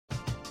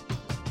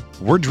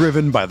We're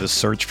driven by the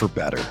search for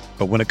better.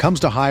 But when it comes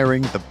to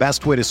hiring, the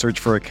best way to search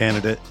for a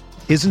candidate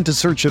isn't to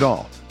search at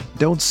all.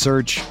 Don't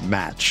search,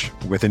 match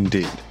with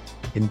Indeed.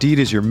 Indeed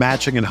is your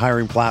matching and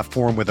hiring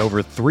platform with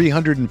over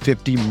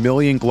 350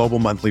 million global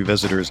monthly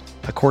visitors,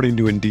 according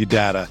to Indeed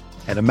data,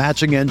 and a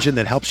matching engine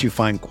that helps you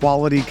find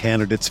quality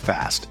candidates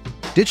fast.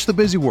 Ditch the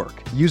busy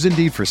work. Use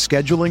Indeed for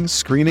scheduling,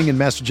 screening, and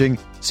messaging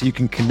so you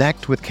can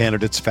connect with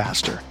candidates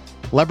faster.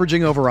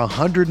 Leveraging over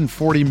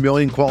 140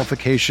 million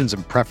qualifications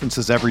and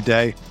preferences every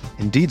day,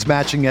 Indeed's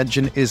matching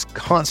engine is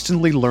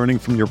constantly learning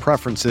from your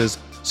preferences,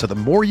 so the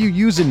more you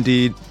use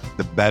Indeed,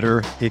 the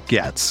better it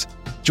gets.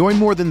 Join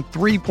more than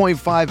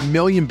 3.5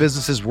 million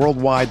businesses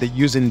worldwide that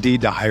use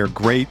Indeed to hire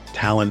great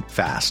talent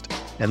fast.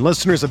 And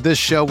listeners of this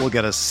show will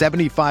get a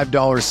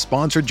 $75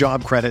 sponsored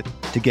job credit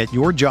to get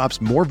your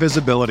jobs more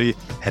visibility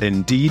at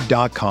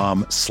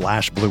Indeed.com/Blue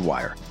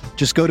Wire.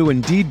 Just go to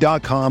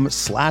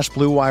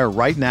Indeed.com/Blue Wire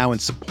right now and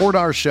support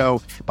our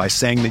show by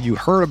saying that you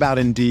heard about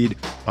Indeed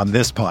on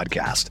this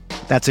podcast.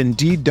 That's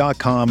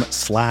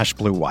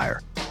Indeed.com/Blue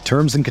Wire.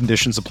 Terms and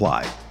conditions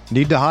apply.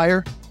 Need to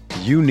hire?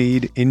 You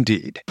need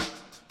Indeed.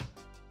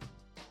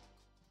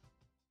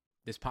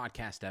 This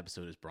podcast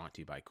episode is brought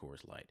to you by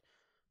Coors Light.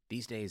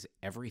 These days,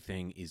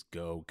 everything is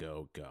go,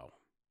 go, go.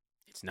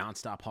 It's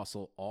nonstop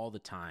hustle all the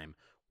time.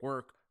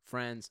 Work,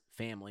 friends,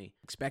 family,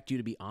 expect you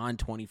to be on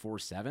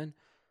 24/7.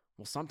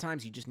 Well,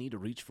 sometimes you just need to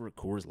reach for a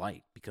Coors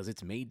Light because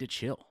it's made to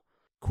chill.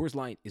 Coors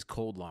Light is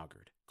cold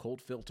lagered,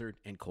 cold filtered,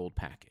 and cold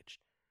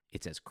packaged.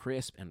 It's as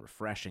crisp and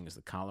refreshing as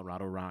the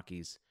Colorado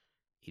Rockies.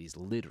 It is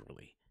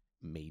literally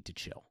made to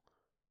chill.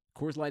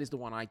 Coors Light is the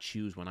one I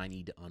choose when I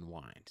need to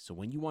unwind. So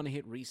when you want to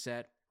hit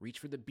reset, reach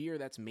for the beer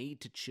that's made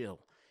to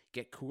chill.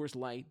 Get Coors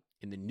Light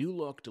in the new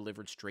look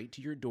delivered straight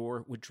to your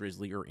door with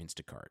Drizzly or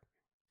Instacart.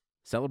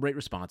 Celebrate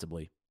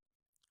responsibly.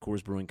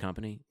 Coors Brewing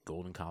Company,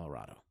 Golden,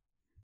 Colorado.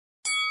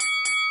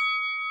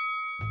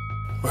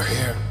 We're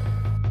here.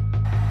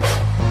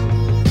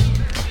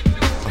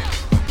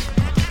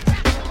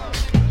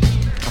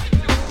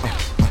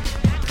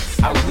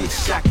 I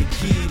wish I could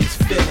give this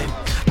feeling.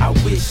 I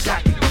wish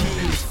I could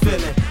give this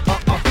feeling.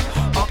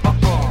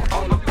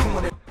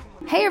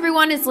 Hey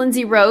everyone, it's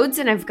Lindsay Rhodes,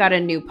 and I've got a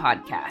new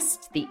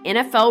podcast, the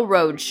NFL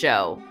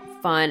Roadshow.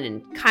 Fun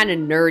and kind of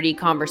nerdy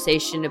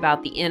conversation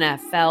about the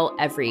NFL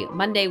every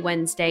Monday,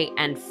 Wednesday,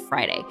 and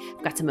Friday.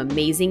 I've got some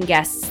amazing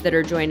guests that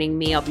are joining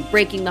me. I'll be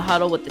breaking the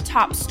huddle with the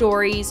top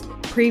stories,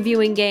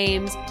 previewing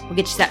games. We'll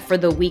get you set for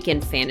the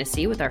weekend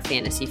fantasy with our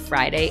Fantasy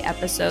Friday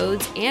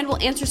episodes, and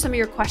we'll answer some of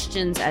your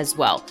questions as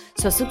well.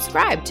 So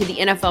subscribe to the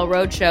NFL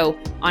Roadshow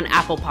on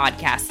Apple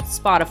Podcasts,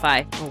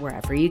 Spotify, or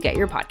wherever you get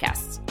your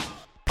podcasts.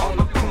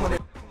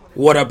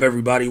 What up,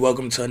 everybody?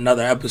 Welcome to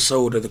another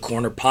episode of the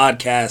Corner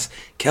Podcast.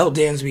 Kel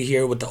Dansby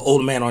here with the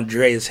old man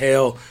Andreas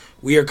Hale.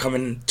 We are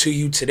coming to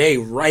you today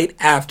right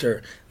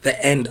after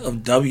the end of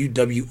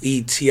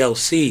WWE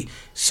TLC.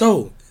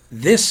 So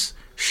this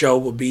show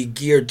will be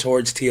geared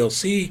towards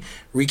TLC,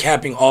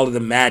 recapping all of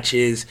the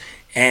matches,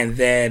 and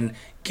then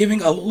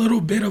giving a little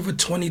bit of a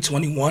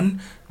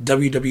 2021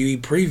 WWE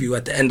preview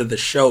at the end of the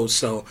show.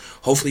 So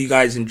hopefully you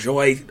guys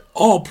enjoy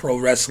all pro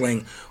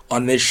wrestling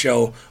on this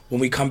show. When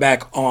we come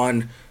back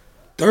on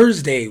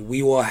Thursday,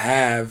 we will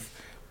have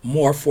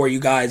more for you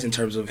guys in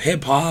terms of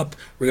hip-hop.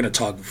 We're going to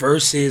talk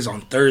verses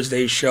on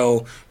Thursday's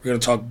show. We're going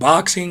to talk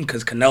boxing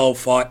because Canelo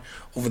fought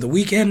over the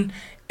weekend.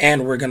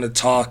 And we're going to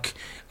talk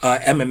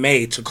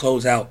MMA to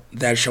close out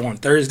that show on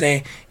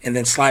Thursday. And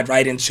then slide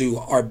right into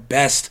our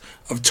best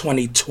of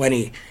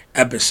 2020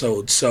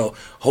 episode. So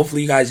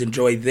hopefully you guys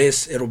enjoy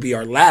this. It'll be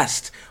our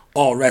last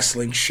all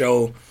wrestling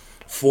show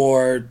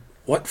for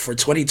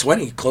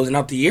 2020, closing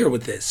out the year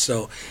with this.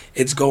 So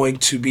it's going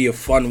to be a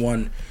fun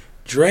one.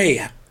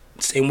 Dre,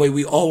 same way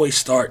we always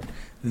start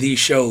these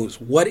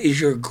shows, what is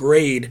your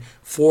grade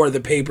for the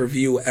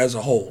pay-per-view as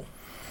a whole?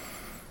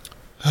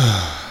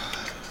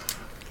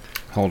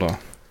 Hold on.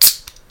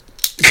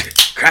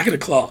 Cracking the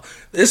claw.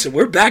 Listen,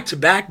 we're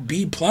back-to-back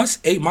B+,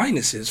 A-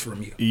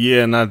 from you.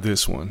 Yeah, not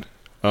this one.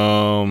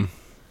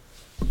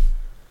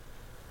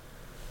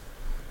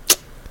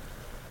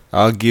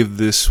 I'll give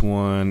this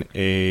one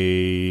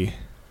a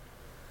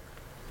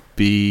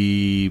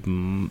B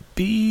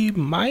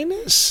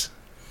minus?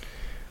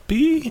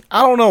 B?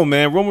 I don't know,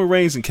 man. Roman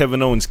Reigns and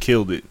Kevin Owens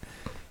killed it.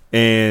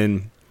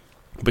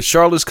 But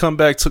Charlotte's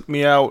comeback took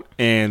me out,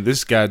 and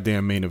this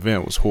goddamn main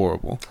event was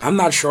horrible. I'm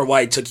not sure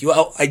why it took you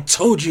out. I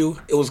told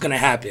you it was going to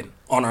happen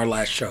on our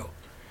last show.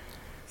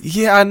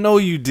 Yeah, I know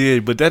you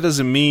did, but that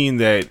doesn't mean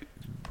that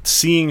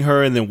seeing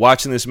her and then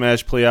watching this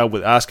match play out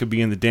with Asuka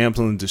being the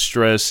damsel in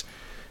distress,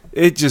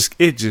 it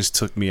just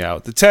took me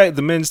out.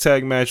 The men's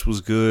tag match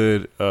was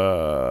good.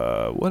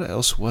 What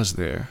else was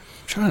there?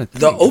 I'm trying to think.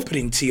 The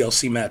opening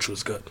TLC match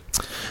was good.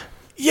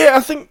 Yeah, I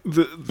think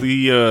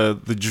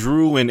the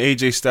Drew and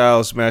AJ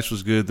Styles match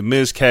was good. The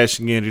Miz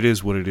cashing in, it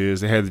is what it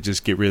is. They had to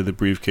just get rid of the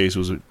briefcase. It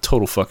was a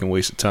total fucking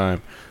waste of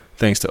time,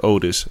 thanks to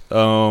Otis.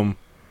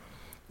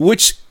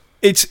 Which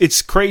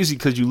it's crazy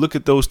because you look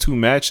at those two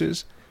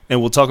matches,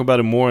 and we'll talk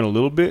about it more in a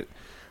little bit.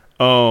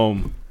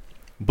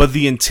 But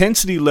the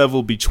intensity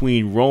level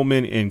between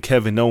Roman and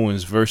Kevin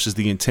Owens versus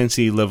the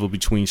intensity level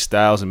between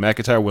Styles and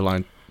McIntyre were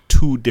on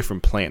two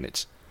different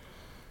planets.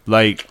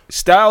 Like,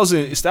 Styles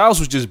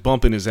was just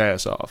bumping his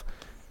ass off.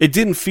 It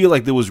didn't feel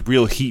like there was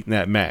real heat in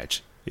that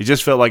match. It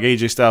just felt like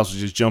AJ Styles was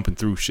just jumping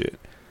through shit.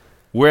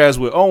 Whereas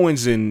with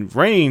Owens and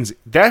Reigns,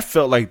 that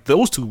felt like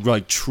those two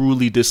like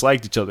truly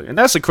disliked each other. And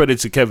that's a credit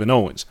to Kevin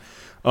Owens.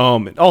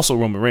 And also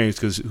Roman Reigns,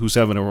 who's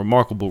having a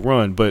remarkable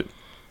run. But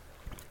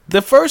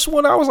the first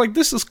one, I was like,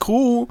 this is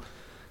cool.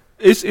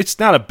 It's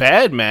not a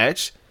bad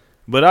match,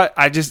 but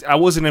I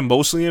wasn't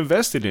emotionally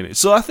invested in it.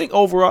 So I think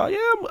overall,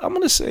 yeah, I'm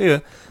gonna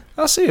say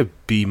I'll say a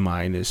B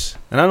minus.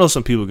 And I know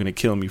some people are gonna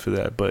kill me for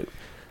that, but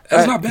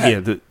that's not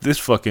bad. Yeah, this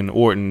fucking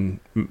Orton,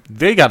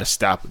 they got to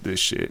stop with this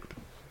shit.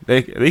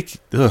 It's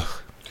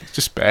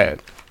just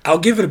bad. I'll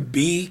give it a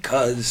B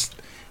because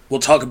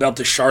we'll talk about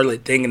the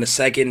Charlotte thing in a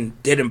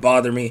second. Didn't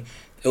bother me.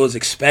 It was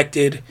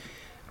expected.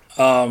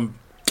 Main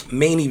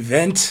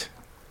event,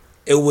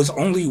 it was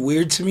only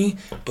weird to me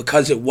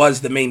because it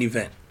was the main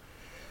event.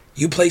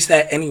 You place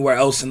that anywhere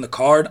else in the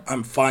card,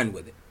 I'm fine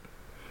with it.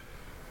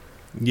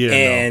 Yeah.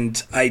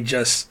 And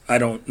no. I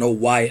don't know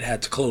why it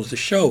had to close the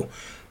show,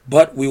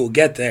 but we will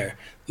get there.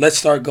 Let's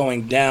start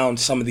going down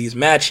some of these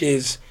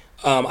matches.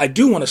 I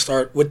do want to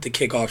start with the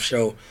kickoff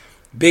show.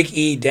 Big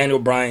E, Daniel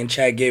Bryan,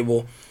 Chad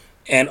Gable,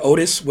 and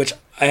Otis, which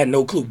I had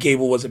no clue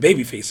Gable was a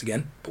babyface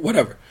again, but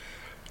whatever.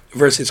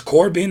 Versus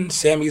Corbin,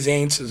 Sami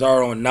Zayn,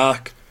 Cesaro, and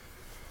Knock.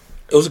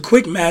 It was a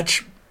quick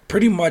match.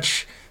 Pretty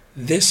much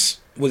this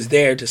was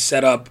there to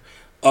set up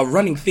a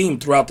running theme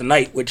throughout the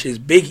night, which is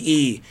Big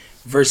E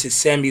versus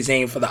Sami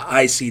Zayn for the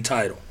IC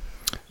title.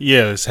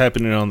 Yeah, it's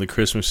happening on the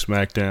Christmas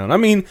SmackDown. I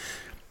mean,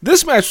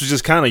 this match was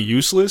just kind of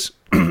useless.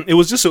 It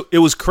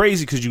was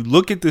crazy because you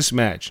look at this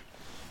match.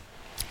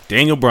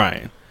 Daniel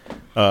Bryan,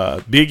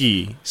 Big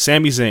E,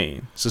 Sami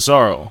Zayn,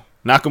 Cesaro,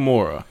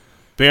 Nakamura,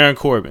 Baron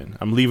Corbin.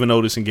 I'm leaving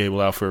Otis and Gable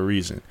out for a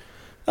reason.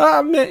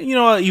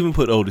 I even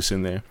put Otis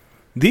in there.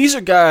 These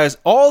are guys,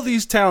 all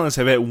these talents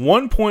have at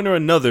one point or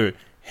another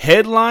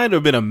headlined or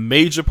been a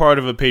major part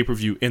of a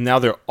pay-per-view, and now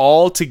they're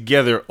all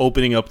together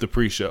opening up the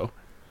pre-show.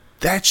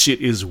 That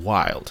shit is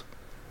wild.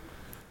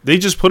 They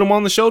just put him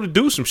on the show to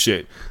do some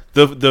shit.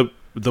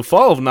 The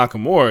fall of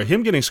Nakamura,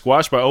 him getting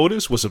squashed by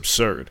Otis, was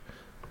absurd.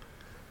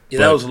 Yeah,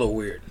 that was a little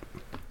weird.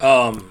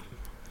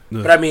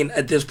 But I mean,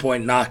 at this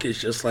point, Knock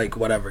is just like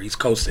whatever. He's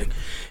coasting.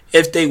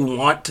 If they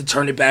want to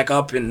turn it back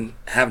up and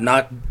have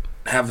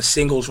a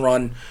singles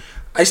run,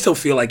 I still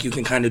feel like you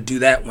can kind of do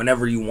that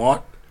whenever you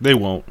want. They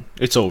won't.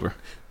 It's over.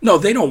 No,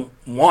 they don't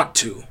want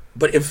to.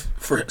 But if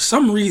for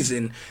some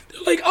reason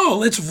they're like, oh,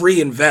 let's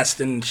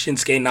reinvest in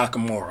Shinsuke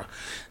Nakamura,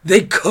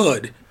 they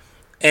could.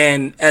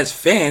 And as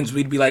fans,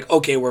 we'd be like,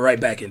 okay, we're right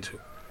back into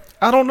it.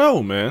 I don't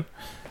know, man.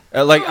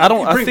 I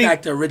think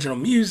back the original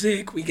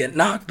music. We get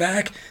knocked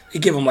back. They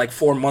give him like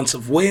 4 months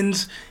of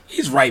wins.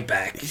 He's right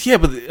back. Yeah,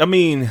 but I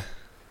mean,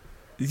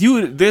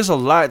 there's a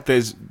lot.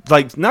 There's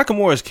like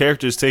Nakamura's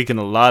character is taking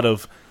a lot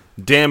of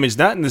damage.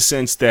 Not in the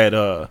sense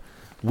that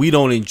we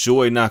don't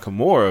enjoy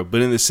Nakamura,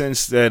 but in the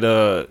sense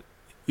that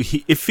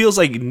it feels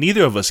like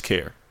neither of us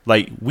care.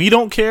 Like we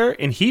don't care,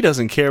 and he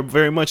doesn't care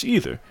very much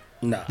either.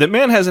 No, the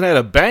man hasn't had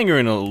a banger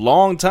in a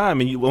long time.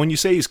 And when you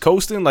say he's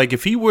coasting, like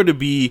if he were to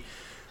be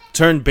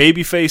turned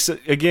babyface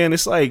again,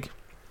 it's like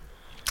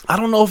I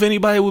don't know if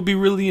anybody would be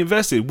really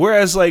invested.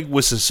 Whereas like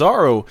with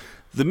Cesaro,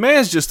 the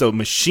man's just a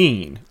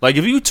machine. Like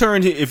if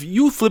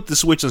you flip the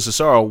switch on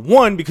Cesaro,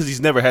 one, because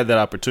he's never had that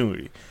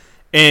opportunity,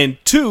 and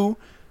two,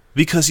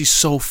 because he's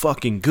so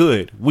fucking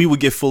good, we would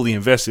get fully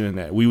invested in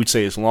that. We would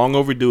say it's long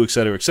overdue, et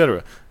cetera, et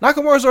cetera.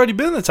 Nakamura's already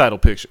been in the title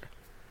picture.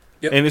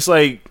 Yep. And it's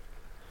like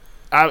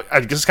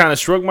I just kind of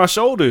shrugged my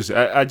shoulders.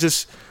 I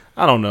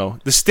don't know.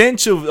 The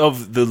stench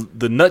of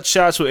the nut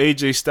shots with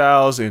AJ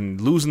Styles and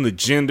losing the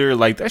gender,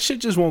 like that shit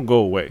just won't go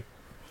away.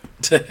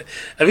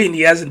 I mean,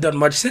 he hasn't done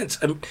much since.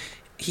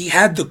 He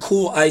had the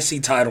cool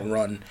IC title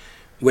run,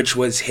 which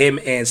was him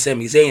and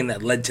Sami Zayn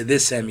that led to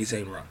this Sami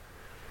Zayn run.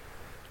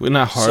 We're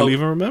not hardly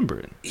even remember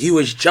it. He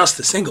was just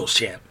the singles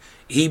champ.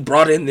 He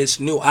brought in this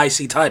new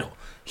IC title.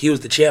 He was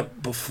the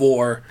champ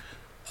before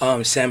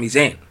Sami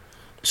Zayn.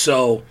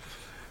 So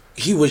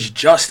he was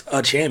just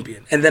a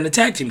champion. And then a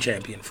tag team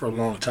champion for a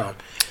long time.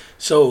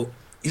 So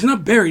he's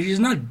not buried. He's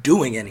not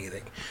doing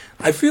anything.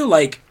 I feel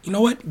like, you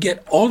know what?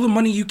 Get all the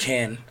money you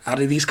can out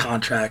of these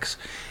contracts.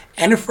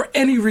 And if for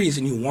any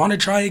reason you want to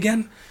try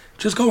again,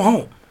 just go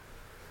home.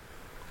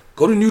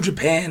 Go to New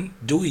Japan.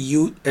 Do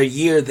a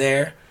year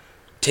there.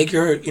 Take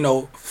your,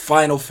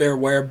 final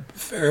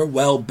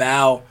farewell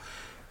bow.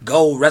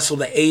 Go wrestle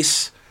the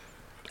Ace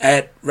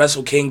at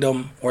Wrestle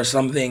Kingdom or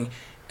something,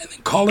 and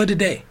then call it a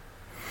day.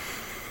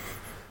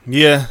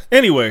 Yeah.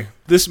 Anyway,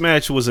 this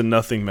match was a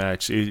nothing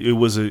match. It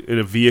was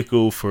a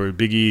vehicle for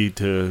Big E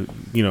to,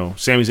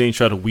 Sami Zayn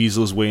tried to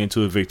weasel his way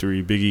into a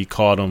victory. Big E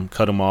caught him,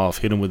 cut him off,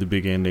 hit him with a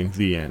big ending.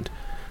 The end.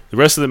 The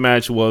rest of the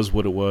match was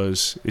what it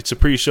was. It's a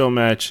pre-show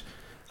match.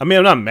 I mean,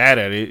 I'm not mad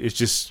at it. It's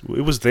just,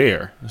 it was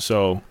there.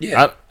 So,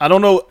 yeah. I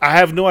don't know. I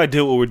have no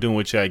idea what we're doing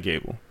with Chad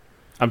Gable.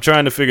 I'm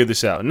trying to figure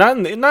this out. Not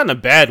in a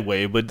bad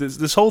way, but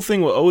this whole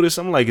thing with Otis,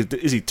 I'm like,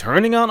 is he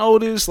turning on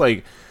Otis?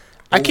 Like,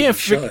 I can't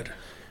figure.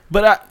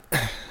 But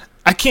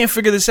I can't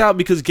figure this out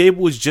because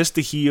Gable was just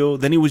a heel,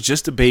 then he was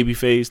just a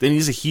babyface, then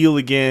he's a heel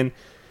again.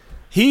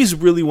 He's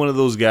really one of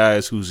those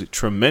guys who's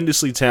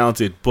tremendously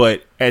talented,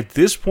 but at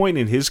this point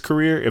in his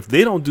career, if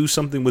they don't do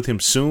something with him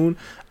soon,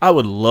 I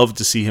would love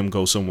to see him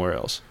go somewhere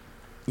else.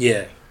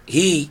 Yeah,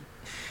 he's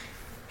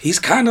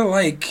kind of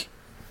like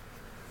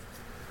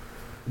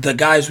the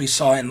guys we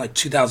saw in like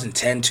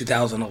 2010,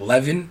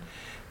 2011,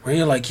 where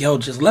you're like, yo,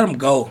 just let him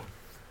go.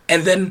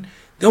 And then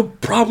they'll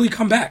probably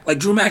come back, like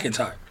Drew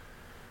McIntyre.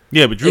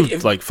 Yeah, but Drew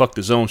fucked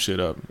his own shit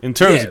up. In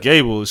terms of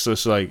Gable, it's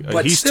just like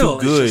he's still,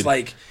 too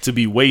good to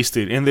be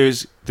wasted, and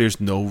there's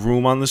no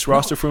room on this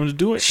roster for him to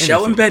do it.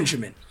 Shelton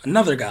Benjamin,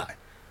 another guy,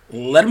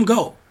 let him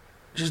go,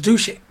 just do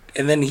shit,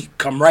 and then he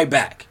come right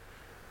back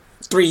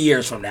 3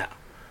 years from now.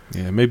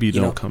 Yeah, maybe you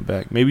don't come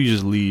back. Maybe you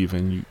just leave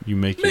and you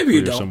make your maybe career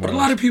you don't, somewhere but a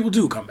lot of people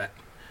do come back,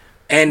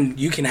 and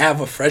you can have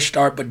a fresh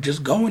start. But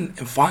just go and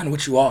find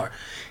what you are.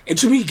 And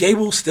to me,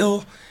 Gable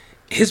still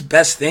his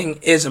best thing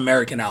is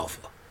American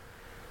Alpha.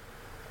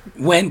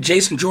 When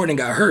Jason Jordan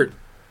got hurt,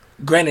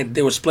 granted,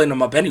 they were splitting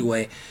him up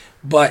anyway,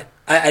 but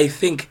I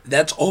think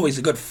that's always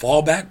a good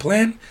fallback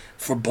plan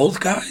for both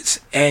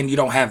guys, and you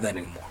don't have that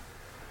anymore.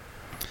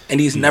 And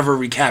he's never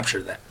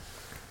recaptured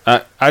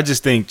that. I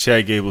just think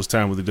Chad Gable's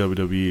time with the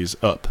WWE is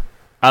up.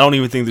 I don't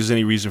even think there's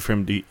any reason for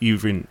him to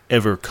even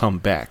ever come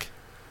back.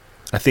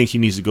 I think he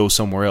needs to go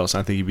somewhere else.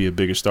 I think he'd be a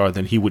bigger star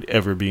than he would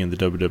ever be in the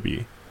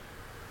WWE.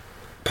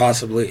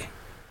 Possibly.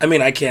 I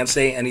mean, I can't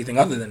say anything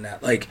other than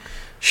that. Like,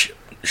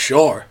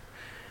 sure.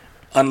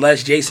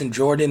 Unless Jason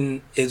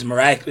Jordan is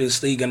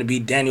miraculously going to be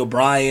Daniel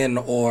Bryan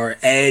or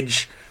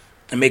Edge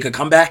and make a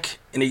comeback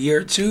in a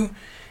year or two.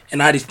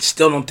 And I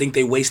still don't think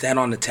they waste that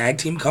on the tag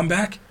team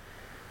comeback.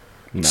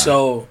 Nah.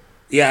 So,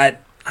 yeah,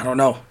 I don't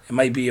know. It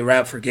might be a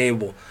wrap for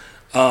Gable.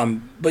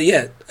 But,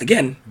 yeah,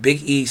 again,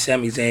 Big E,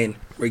 Sami Zayn,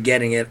 we're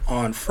getting it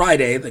on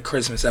Friday, the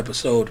Christmas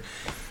episode.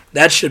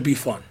 That should be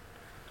fun.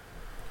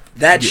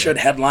 That should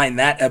headline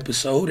that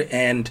episode,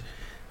 and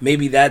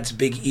maybe that's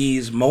Big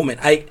E's moment.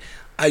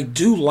 I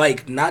do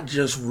like not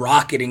just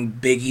rocketing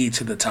Big E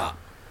to the top.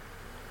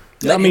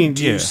 Let him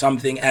do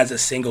something as a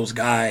singles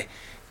guy.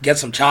 Get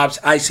some chops.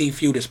 IC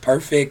feud is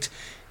perfect.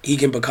 He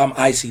can become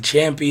IC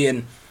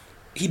champion.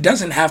 He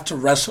doesn't have to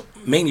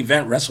main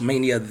event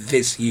WrestleMania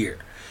this year.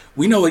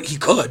 We know he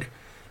could,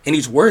 and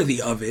he's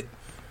worthy of it.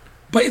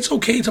 But it's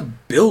okay to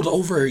build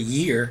over a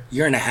year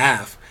and a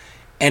half,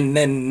 and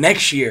then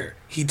next year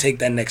he take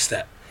that next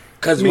step.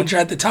 Because once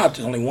you're at the top,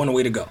 there's only one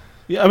way to go.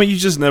 Yeah, I mean, you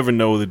just never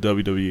know with the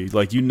WWE.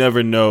 Like, you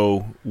never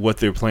know what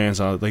their plans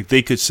are. Like,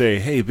 they could say,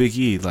 hey, Big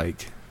E,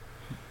 like,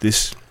 we're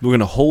going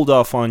to hold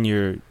off on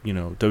your,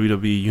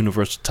 WWE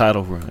Universal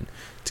title run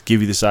to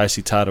give you this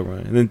IC title run.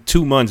 And then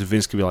 2 months,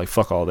 Vince could be like,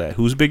 fuck all that.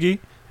 Who's Big E?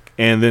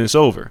 And then it's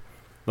over.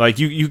 Like,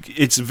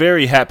 it's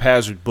very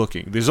haphazard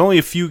booking. There's only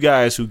a few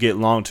guys who get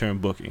long-term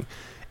booking.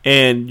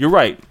 And you're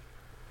right.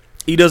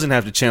 He doesn't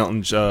have to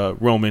challenge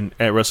Roman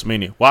at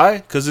WrestleMania. Why?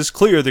 Because it's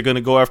clear they're going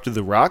to go after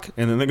The Rock,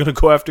 and then they're going to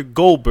go after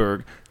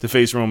Goldberg to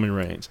face Roman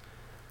Reigns.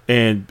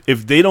 And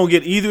if they don't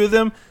get either of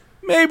them,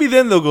 maybe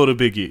then they'll go to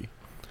Big E.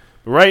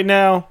 But right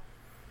now,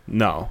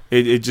 no.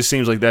 It just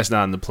seems like that's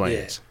not in the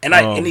plans.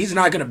 Yeah. And he's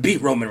not going to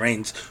beat Roman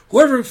Reigns.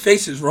 Whoever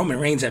faces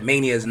Roman Reigns at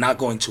Mania is not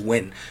going to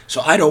win.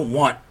 So I don't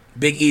want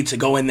Big E to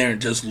go in there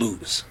and just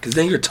lose, because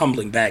then you're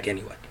tumbling back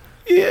anyway.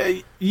 Yeah,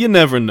 you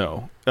never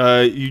know.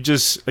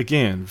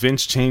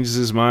 Vince changes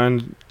his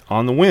mind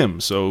on the whim,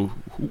 so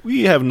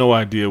we have no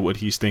idea what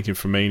he's thinking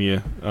for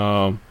Mania.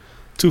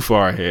 Too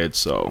far ahead,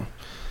 so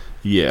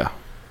yeah.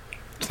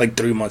 It's like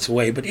 3 months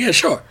away, but yeah,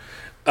 sure.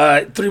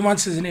 3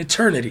 months is an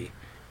eternity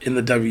in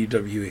the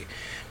WWE.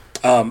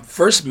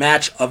 First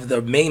match of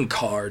the main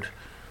card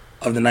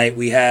of the night,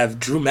 we have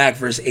Drew Mac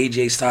versus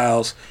AJ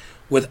Styles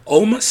with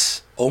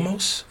Omos.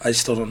 I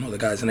still don't know the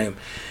guy's name.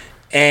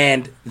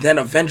 And then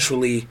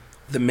eventually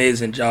The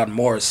Miz and John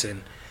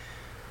Morrison.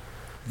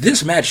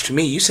 This match, to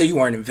me, you say you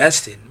weren't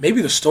invested.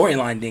 Maybe the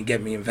storyline didn't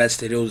get me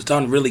invested. It was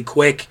done really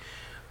quick.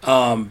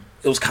 It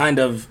was kind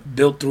of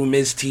built through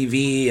Miz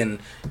TV, and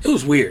it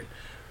was weird.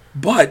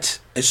 But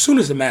as soon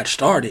as the match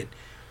started,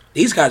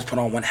 these guys put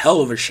on one hell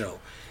of a show.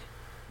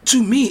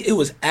 To me, it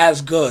was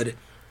as good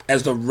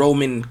as the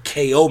Roman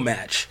KO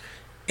match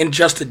in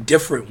just a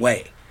different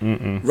way.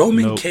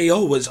 Roman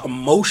KO was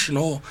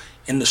emotional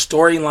and the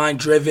storyline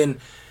driven,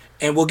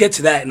 and we'll get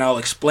to that, and I'll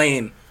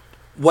explain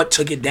what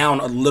took it down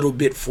a little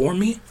bit for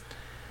me.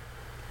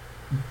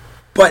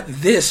 But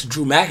this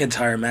Drew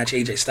McIntyre match,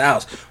 AJ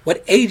Styles,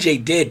 what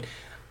AJ did,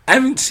 I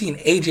haven't seen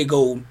AJ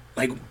go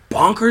like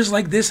bonkers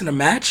like this in a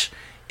match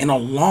in a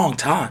long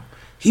time.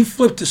 He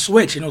flipped the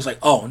switch and it was like,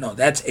 oh no,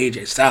 that's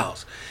AJ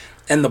Styles.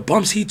 And the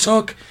bumps he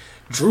took,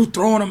 Drew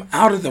throwing him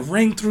out of the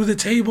ring through the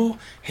table,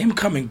 him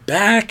coming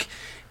back,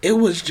 it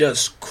was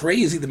just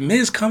crazy. The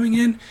Miz coming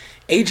in,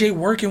 AJ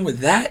working with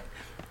that.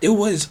 It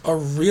was a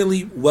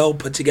really well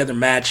put together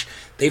match.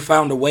 They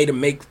found a way to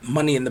make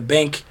Money in the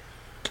Bank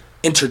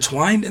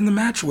intertwined in the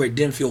match where it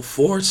didn't feel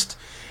forced,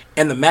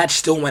 and the match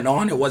still went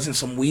on. It wasn't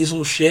some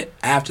weasel shit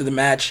after the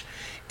match,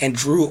 and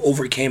Drew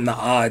overcame the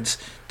odds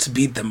to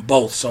beat them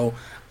both. So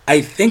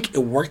I think it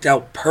worked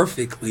out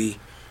perfectly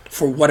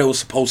for what it was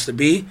supposed to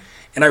be,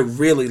 and I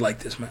really like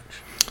this match.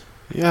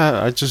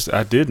 Yeah,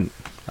 I didn't.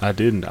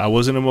 I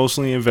wasn't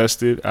emotionally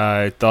invested.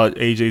 I thought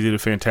AJ did a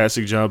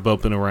fantastic job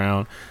bumping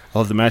around. I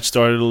thought the match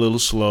started a little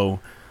slow.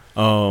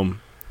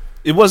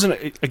 It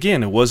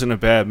wasn't a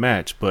bad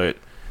match, but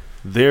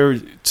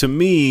to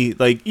me,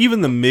 like,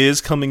 even the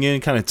Miz coming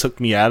in kind of took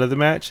me out of the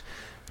match,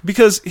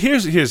 because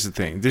here's the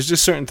thing. There's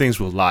just certain things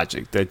with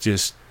logic that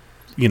just,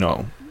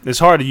 it's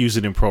hard to use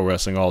it in pro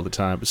wrestling all the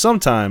time, but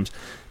sometimes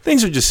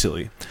things are just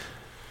silly.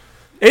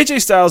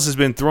 AJ Styles has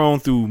been thrown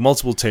through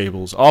multiple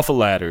tables, off of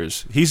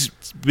ladders. He's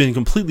been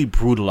completely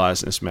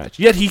brutalized in this match,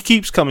 yet he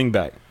keeps coming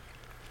back.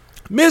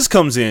 Miz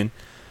comes in,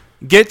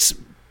 gets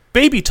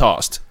baby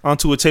tossed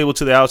onto a table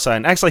to the outside,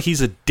 and acts like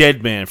he's a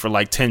dead man for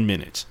like 10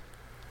 minutes.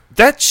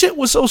 That shit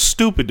was so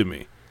stupid to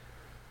me.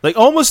 Like,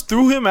 almost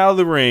threw him out of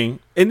the ring,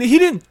 and he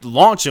didn't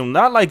launch him,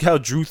 not like how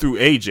Drew threw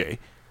AJ.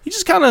 He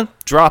just kind of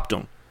dropped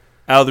him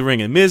out of the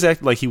ring, and Miz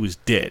acted like he was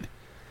dead.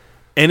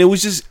 And it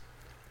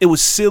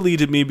was silly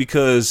to me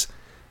because,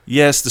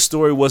 yes, the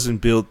story wasn't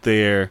built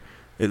there.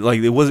 It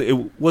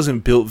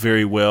wasn't built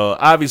very well.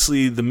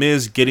 Obviously, the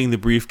Miz getting the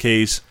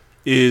briefcase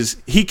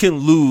is he can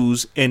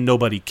lose and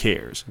nobody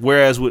cares.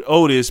 Whereas with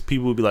Otis,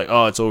 people would be like,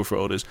 oh, it's over for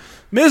Otis.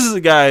 Miz is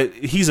a guy,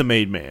 he's a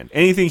made man.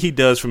 Anything he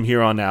does from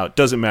here on out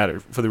doesn't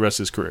matter for the rest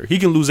of his career. He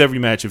can lose every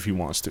match if he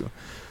wants to.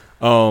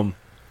 But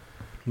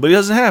he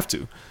doesn't have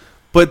to.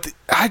 But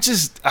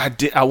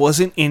I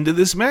wasn't into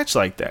this match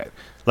like that.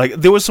 Like,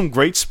 there was some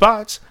great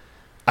spots.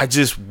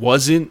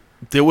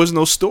 There was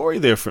no story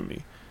there for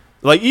me.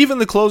 Like, even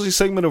the closing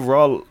segment of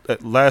Raw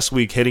last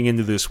week heading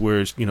into this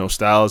where,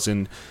 Styles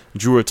and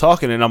Drew are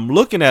talking, and I'm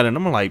looking at it and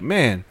I'm like,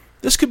 man,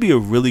 this could be a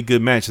really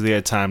good match if they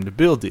had time to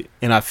build it.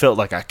 And I felt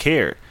like I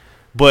cared.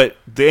 But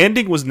the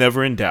ending was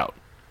never in doubt.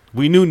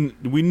 We knew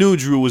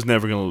Drew was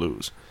never going to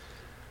lose.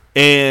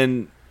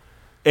 And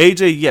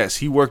AJ, yes,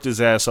 he worked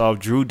his ass off.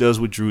 Drew does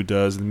what Drew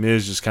does. And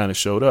Miz just kind of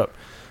showed up.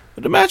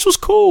 But the match was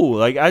cool.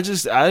 Like, I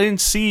don't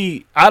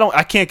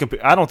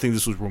think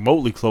this was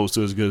remotely close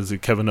to as good as the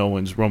Kevin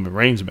Owens Roman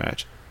Reigns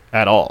match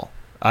at all.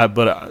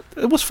 But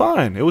it was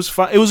fine. It was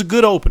fine. It was a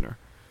good opener.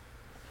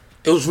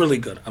 It was really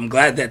good. I'm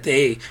glad that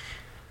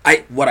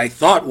what I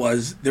thought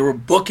was they were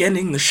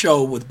bookending the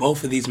show with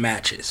both of these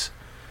matches.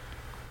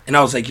 And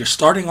I was like, you're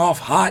starting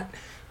off hot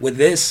with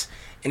this.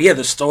 And yeah,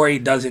 the story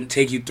doesn't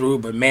take you through,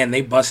 but man,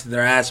 they busted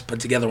their ass, put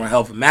together a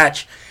hell of a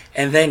match.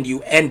 And then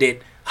you end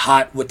it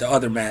hot with the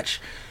other match,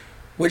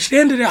 which they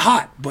ended it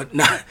hot, but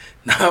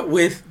not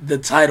with the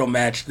title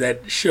match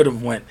that should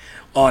have went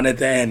on at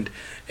the end.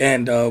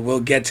 And we'll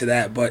get to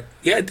that. But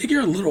yeah, I think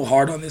you're a little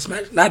hard on this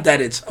match. Not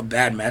that it's a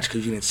bad match,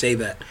 because you didn't say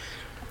that.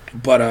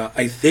 But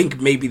I think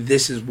maybe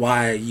this is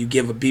why you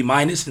give a B-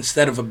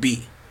 instead of a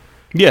B.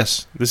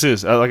 Yes, this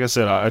is. Like I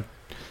said,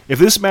 if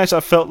this match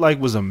I felt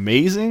like was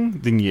amazing,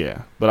 then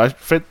yeah. But I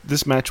felt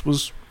this match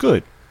was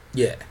good.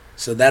 Yeah,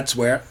 so that's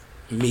where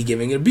me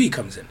giving it a B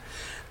comes in.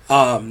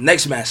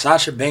 Next match,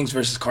 Sasha Banks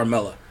versus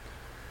Carmella.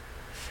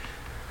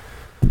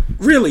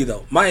 Really,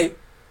 though, my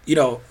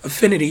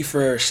affinity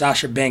for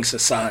Sasha Banks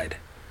aside,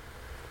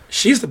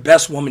 she's the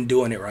best woman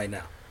doing it right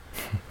now.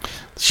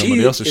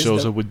 Somebody else that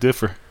shows up would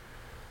differ.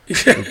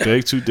 Would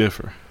beg to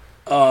differ.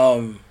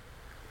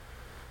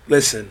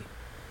 Listen,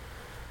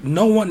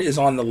 no one is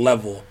on the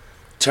level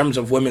in terms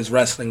of women's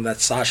wrestling that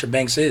Sasha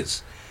Banks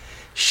is.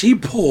 She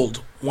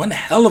pulled one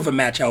hell of a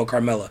match out with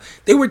Carmella.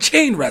 They were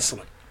chain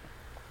wrestling.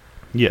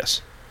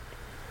 Yes.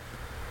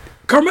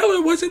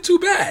 Carmella wasn't too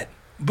bad.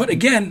 But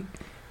again,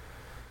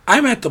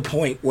 I'm at the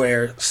point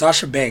where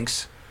Sasha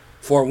Banks,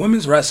 for a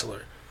women's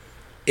wrestler,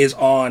 is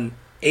on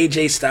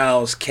AJ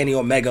Styles, Kenny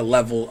Omega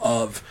level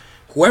of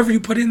whoever you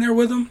put in there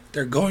with them,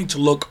 they're going to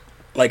look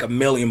like $1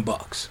 million.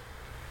 Yes.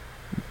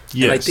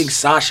 And I think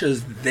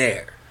Sasha's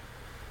there.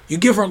 You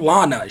give her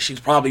Lana,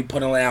 she's probably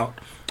putting out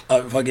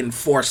a fucking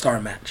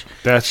 4-star match.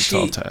 That's a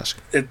tall task.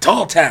 A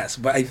tall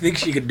task, but I think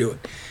she could do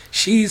it.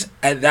 She's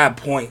at that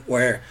point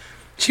where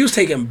she was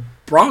taking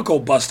Bronco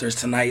Busters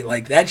tonight.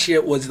 Like, that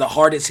shit was the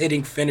hardest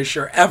hitting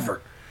finisher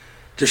ever.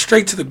 Just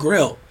straight to the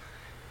grill.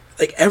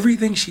 Like,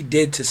 everything she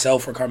did to sell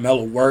for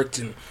Carmella worked,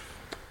 and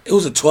it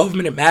was a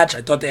 12-minute match.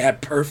 I thought they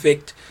had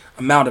perfect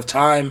amount of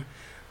time.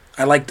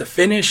 I liked the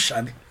finish.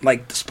 I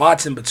liked the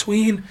spots in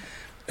between.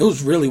 It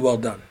was really well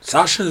done.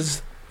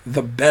 Sasha's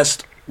the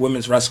best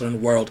women's wrestler in the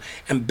world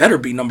and better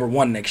be number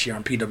 1 next year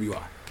on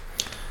PWI.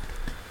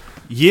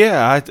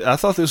 Yeah, I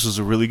thought this was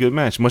a really good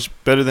match. Much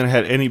better than it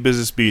had any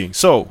business being.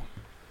 So,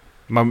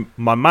 my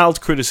mild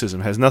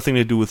criticism has nothing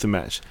to do with the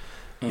match.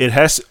 It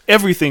has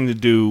everything to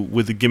do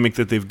with the gimmick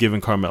that they've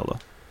given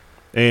Carmella.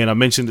 And I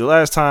mentioned it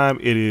last time.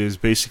 It is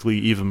basically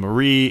Eva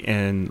Marie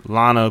and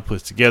Lana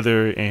put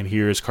together, and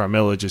here's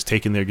Carmella just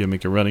taking their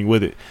gimmick and running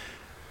with it.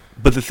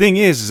 But the thing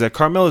is that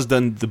Carmella's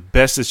done the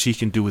best that she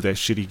can do with that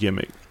shitty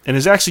gimmick, and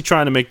is actually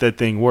trying to make that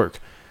thing work.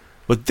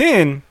 But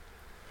then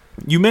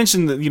you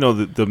mentioned that,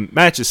 the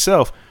match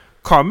itself.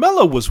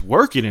 Carmella was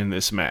working in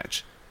this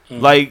match.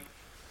 Like,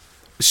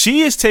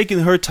 she is taking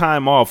her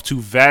time off to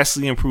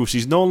vastly improve.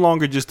 She's no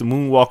longer just a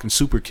moonwalking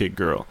super kick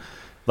girl.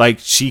 Like,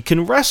 she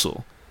can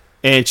wrestle,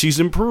 and she's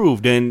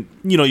improved. And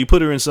you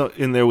put her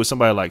in there with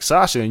somebody like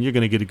Sasha, and you're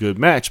going to get a good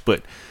match.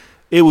 But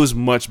it was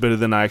much better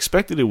than I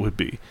expected it would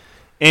be.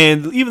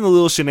 And even the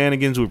little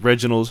shenanigans with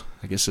Reginald,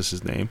 I guess that's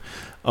his name.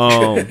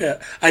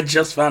 I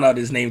just found out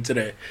his name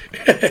today.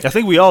 I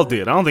think we all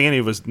did. I don't think any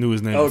of us knew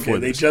his name before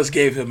they this. just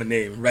gave him a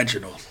name,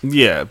 Reginald.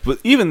 Yeah, but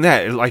even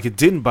that, it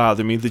didn't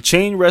bother me. The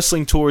chain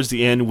wrestling towards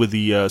the end with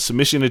the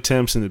submission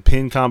attempts and the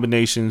pin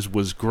combinations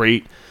was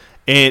great.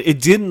 And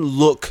it didn't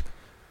look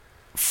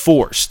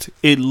forced.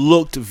 It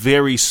looked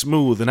very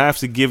smooth. And I have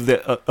to give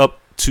that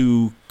up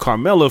to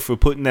Carmella for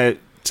putting that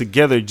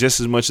together just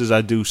as much as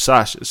I do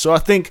Sasha. So I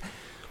think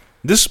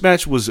this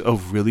match was a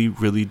really,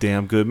 really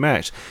damn good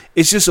match.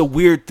 It's just a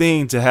weird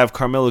thing to have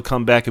Carmella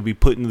come back and be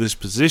put in this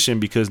position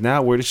because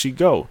now where does she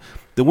go?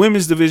 The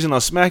women's division on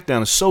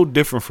SmackDown is so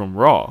different from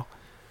Raw.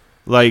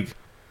 Like,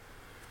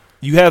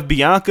 you have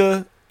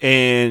Bianca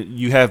and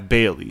you have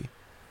Bayley.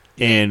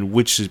 And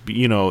which is,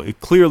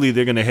 clearly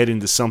they're going to head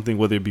into something,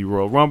 whether it be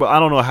Royal Rumble. I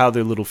don't know how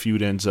their little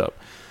feud ends up.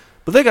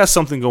 But they got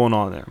something going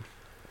on there.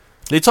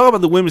 They talk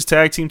about the women's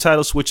tag team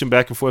title switching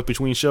back and forth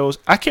between shows.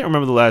 I can't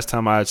remember the last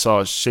time I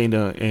saw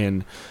Shayna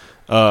and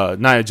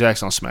Nia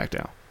Jax on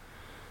SmackDown.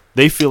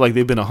 They feel like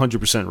they've been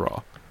 100%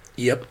 Raw.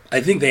 Yep, I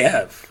think they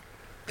have.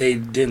 They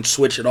didn't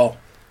switch at all.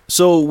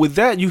 So with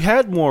that, you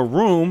had more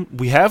room.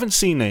 We haven't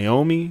seen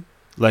Naomi.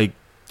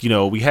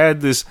 We had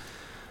this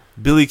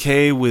Billie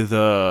Kay with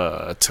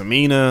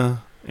Tamina,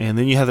 and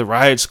then you have the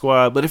Riot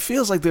Squad. But it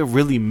feels like they're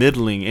really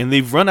middling, and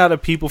they've run out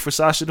of people for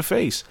Sasha to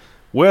face.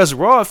 Whereas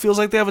Raw, it feels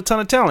like they have a ton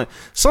of talent.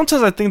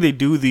 Sometimes I think they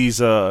do these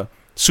superstar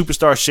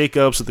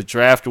shakeups or the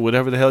draft or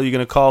whatever the hell you're going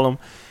to call them,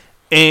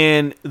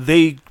 and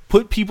they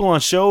put people on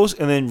shows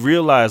and then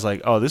realize,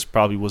 this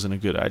probably wasn't a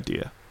good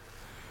idea.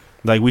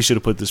 Like, we should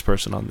have put this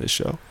person on this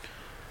show.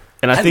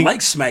 And I think like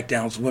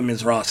SmackDown's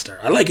women's roster.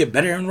 I like it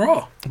better than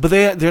Raw. But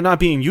they're not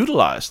being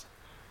utilized.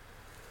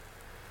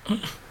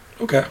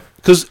 Okay.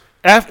 Because,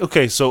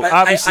 so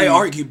obviously... I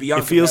argue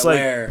Bianca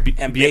Belair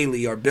and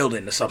Bayley are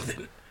building to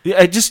something. Yeah,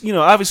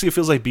 obviously it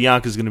feels like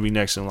Bianca's going to be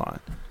next in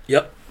line.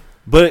 Yep.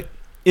 But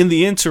in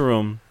the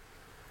interim,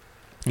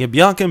 you have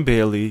Bianca and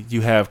Bayley, you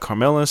have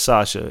Carmella and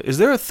Sasha. Is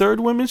there a third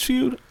women's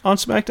feud on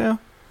SmackDown?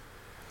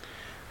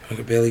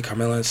 Bianca, Bayley,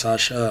 Carmella, and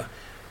Sasha.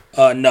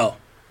 No.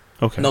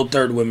 Okay. No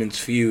third women's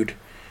feud.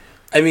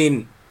 I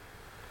mean,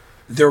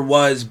 there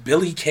was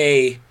Billie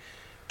Kay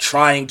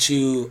trying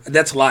to...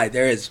 That's a lie.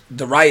 There is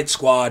the Riot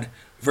Squad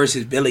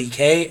versus Billie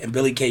Kay, and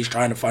Billie Kay's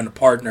trying to find a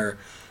partner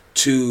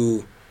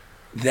to...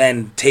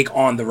 then take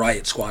on the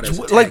Riot Squad as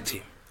a tag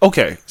team.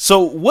 Okay, so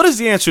what is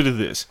the answer to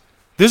this?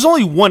 There's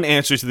only one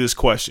answer to this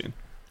question.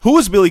 Who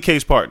is Billie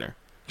Kay's partner?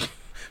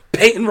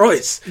 Peyton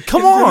Royce.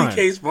 Come on. Billie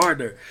Kay's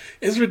partner.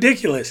 It's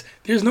ridiculous.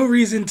 There's no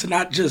reason to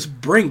not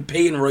just bring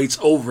Peyton Royce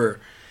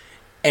over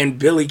and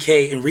Billie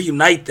Kay and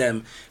reunite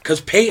them, because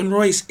Peyton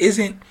Royce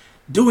isn't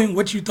doing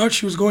what you thought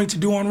she was going to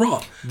do on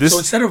Raw. So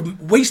instead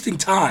of wasting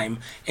time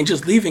and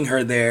just leaving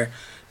her there,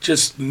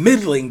 just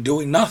middling,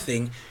 doing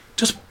nothing,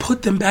 just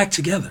put them back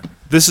together.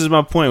 This is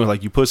my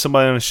point. You put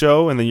somebody on a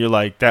show, and then you're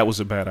like, that was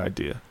a bad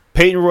idea.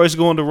 Peyton Royce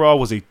going to Raw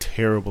was a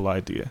terrible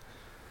idea.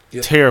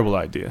 Yep. Terrible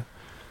idea.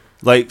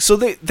 So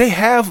they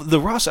have the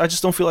roster. I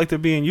just don't feel like they're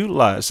being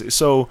utilized.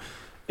 So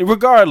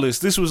regardless,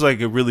 this was a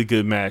really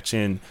good match,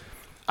 and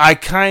I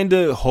kind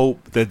of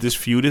hope that this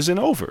feud isn't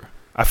over.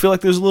 I feel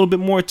like there's a little bit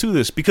more to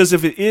this, because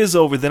if it is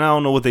over, then I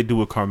don't know what they do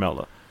with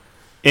Carmella.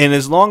 And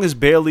as long as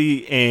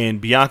Bayley and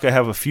Bianca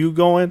have a feud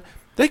going,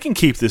 they can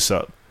keep this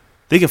up.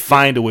 They can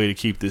find a way to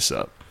keep this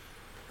up.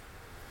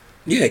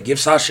 Yeah, give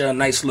Sasha a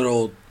nice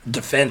little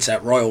defense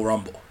at Royal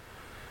Rumble.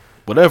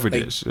 Whatever it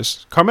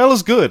is.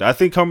 Carmella's good. I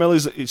think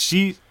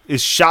she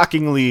is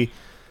shockingly...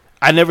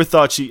 I never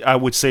thought I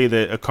would say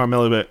that a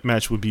Carmella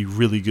match would be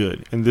really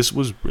good. And this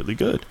was really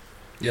good.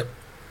 Yep.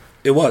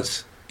 It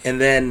was.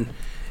 And then,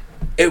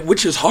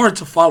 which is hard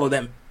to follow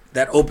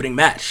that opening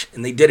match.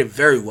 And they did it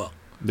very well.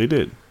 They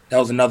did. That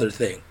was another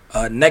thing.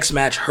 Next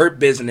match, Hurt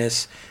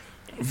Business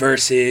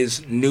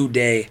versus New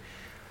Day.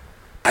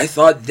 I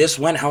thought this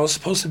went how it was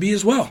supposed to be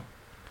as well.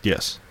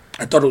 Yes.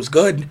 I thought it was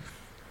good.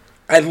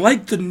 I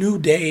liked the New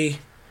Day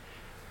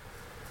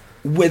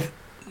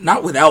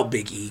not without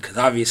Big E, because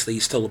obviously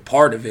he's still a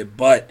part of it,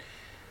 but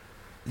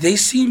they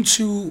seem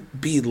to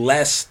be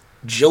less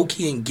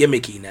jokey and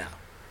gimmicky now.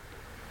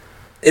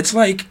 It's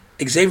like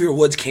Xavier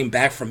Woods came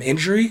back from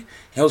injury,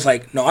 and was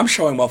like, no, I'm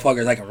showing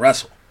motherfuckers I can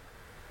wrestle.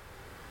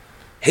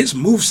 His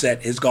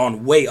moveset has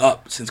gone way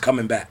up since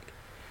coming back.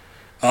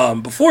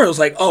 Before it was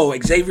like, oh,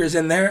 Xavier's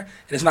in there,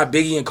 and it's not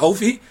Biggie and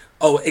Kofi.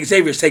 Oh,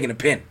 Xavier's taking a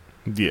pin.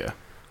 Yeah.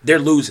 They're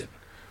losing.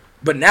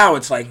 But now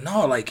it's like,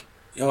 no,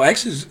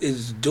 X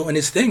is doing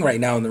his thing right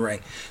now in the ring.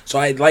 So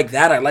I like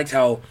that. I liked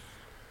how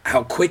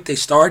quick they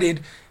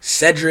started.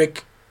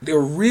 Cedric, they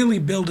were really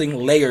building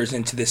layers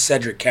into this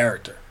Cedric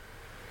character.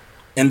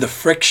 And the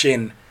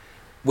friction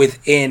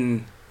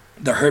within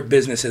the Hurt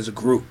Business as a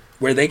group,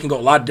 where they can go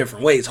a lot of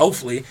different ways.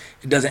 Hopefully,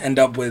 it doesn't end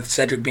up with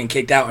Cedric being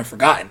kicked out and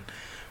forgotten.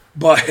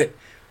 But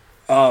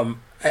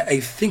I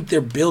think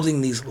they're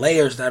building these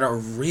layers that are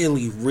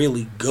really,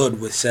 really good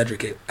with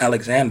Cedric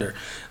Alexander.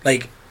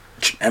 Like,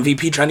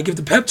 MVP trying to give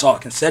the pep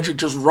talk, and Cedric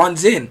just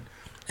runs in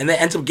and then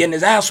ends up getting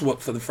his ass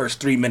whooped for the first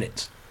 3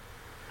 minutes.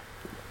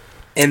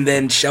 And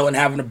then Shelton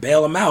having to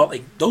bail him out.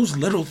 Like, those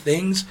little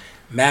things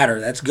matter.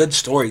 That's good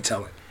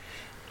storytelling.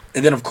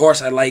 And then, of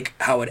course, I like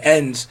how it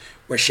ends,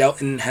 where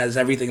Shelton has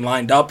everything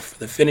lined up for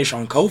the finish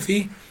on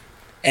Kofi,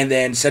 and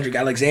then Cedric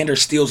Alexander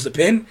steals the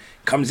pin,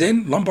 comes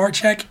in, lumbar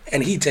check,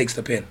 and he takes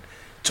the pin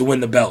to win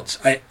the belts.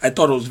 I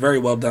thought it was very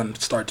well done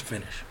start to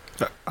finish.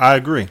 I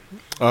agree.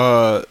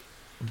 The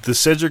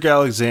Cedric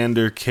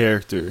Alexander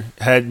character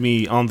had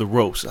me on the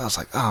ropes. I was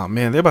like, oh,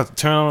 man, they're about to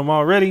turn on him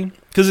already?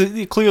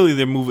 Because clearly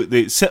they're moving.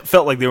 They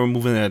felt like they were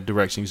moving in that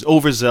direction. He's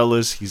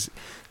overzealous. He's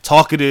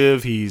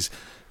talkative. He's,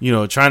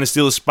 trying to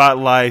steal the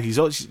spotlight. He's,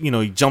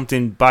 he jumped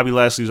in Bobby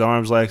Lashley's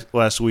arms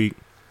last week.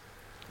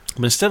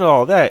 But instead of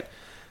all that,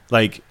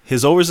 like,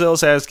 his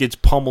overzealous ass gets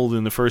pummeled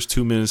in the first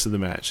 2 minutes of the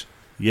match.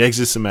 He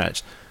exits the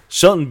match.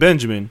 Shelton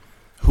Benjamin,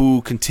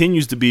 who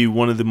continues to be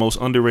one of the most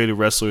underrated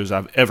wrestlers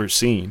I've ever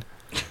seen,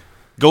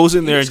 goes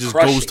in there and just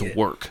goes to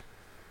work.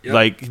 Yep.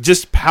 Like,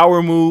 just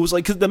power moves.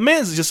 Like, because the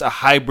man's just a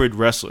hybrid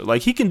wrestler.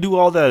 Like, he can do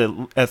all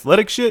that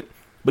athletic shit,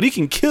 but he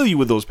can kill you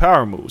with those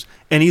power moves.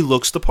 And he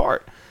looks the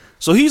part.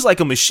 So he's like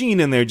a machine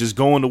in there just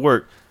going to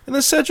work. And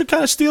then Cedric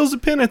kind of steals the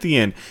pin at the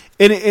end.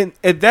 And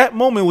at that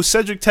moment when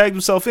Cedric tagged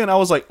himself in, I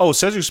was like, oh,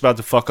 Cedric's about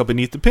to fuck up and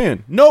eat the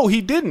pin. No,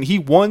 he didn't. He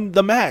won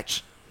the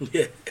match.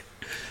 Yeah.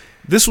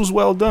 This was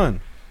well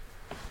done.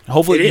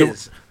 Hopefully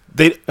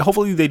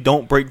they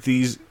don't break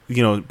these,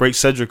 break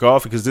Cedric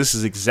off, because this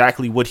is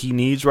exactly what he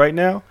needs right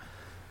now.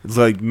 It's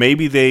like,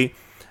 maybe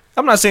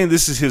I'm not saying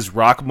this is his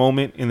Rock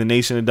moment in the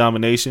Nation of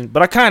Domination,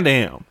 but I kind of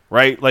am,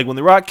 right? Like, when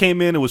The Rock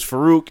came in, it was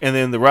Farouk, and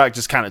then The Rock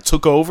just kind of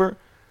took over.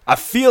 I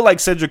feel like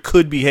Cedric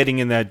could be heading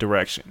in that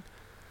direction,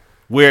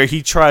 where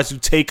he tries to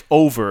take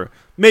over,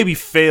 maybe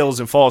fails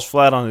and falls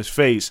flat on his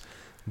face,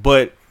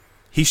 but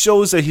he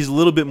shows that he's a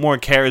little bit more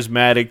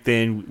charismatic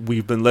than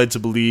we've been led to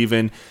believe,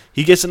 and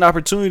he gets an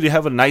opportunity to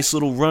have a nice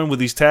little run with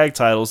these tag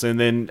titles, and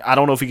then I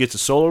don't know if he gets a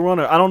solo run,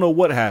 or I don't know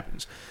what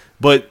happens.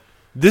 But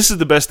this is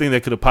the best thing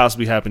that could have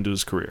possibly happened to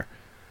his career,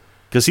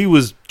 because he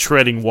was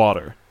treading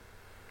water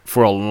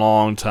for a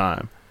long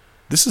time.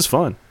 This is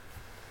fun.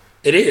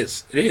 It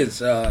is.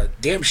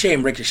 Damn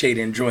shame Ricochet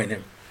didn't join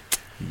him.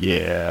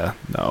 Yeah,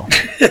 no.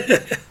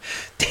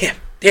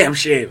 Damn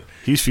shame.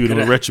 He's feuding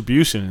with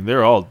Retribution, and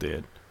they're all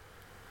dead.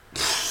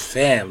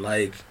 Fam,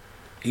 like,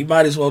 he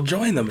might as well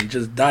join them and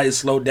just die a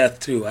slow death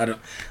too. I don't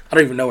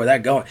even know where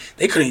that's going.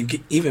 They couldn't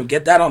even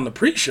get that on the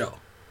pre-show.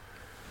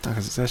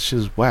 That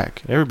shit's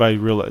whack. Everybody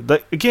realize,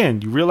 like,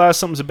 again, you realize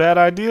something's a bad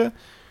idea, and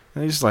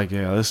they're just like,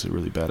 yeah, this is a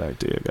really bad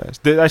idea, guys.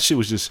 That shit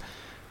was just,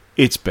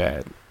 it's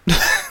bad.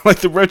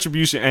 Like, the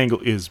Retribution angle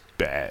is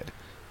bad.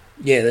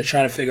 Yeah, they're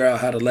trying to figure out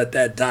how to let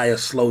that die a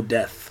slow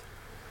death.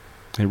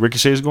 And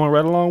Ricochet's going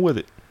right along with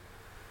it,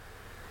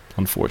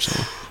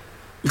 unfortunately.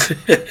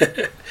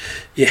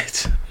 Yeah,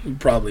 it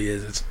probably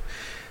is.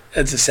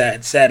 It's a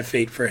sad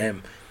fate for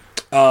him.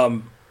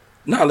 No,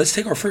 let's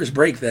take our first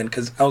break then,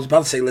 because I was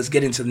about to say let's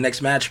get into the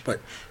next match,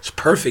 but it's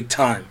perfect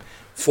time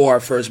for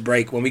our first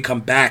break. When we come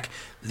back,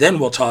 then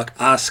we'll talk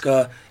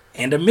Asuka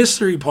and a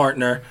mystery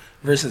partner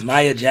versus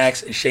Nia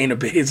Jax and Shayna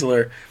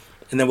Baszler,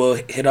 and then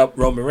we'll hit up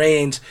Roman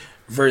Reigns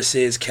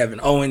versus Kevin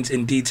Owens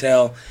in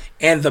detail,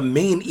 and the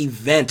main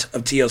event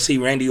of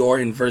TLC, Randy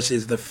Orton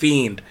versus The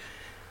Fiend,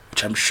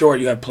 which I'm sure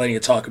you have plenty to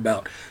talk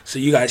about. So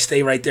you guys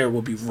stay right there.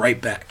 We'll be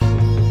right back.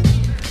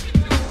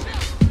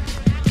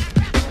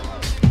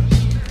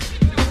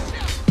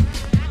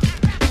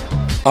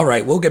 All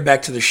right, we'll get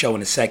back to the show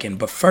in a second,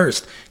 but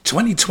first,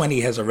 2020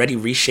 has already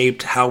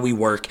reshaped how we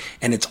work,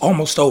 and it's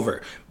almost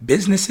over.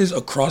 Businesses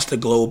across the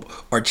globe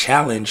are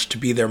challenged to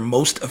be their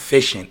most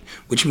efficient,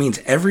 which means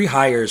every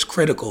hire is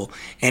critical,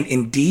 and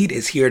Indeed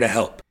is here to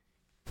help.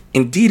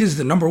 Indeed is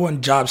the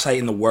 #1 job site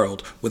in the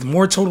world, with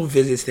more total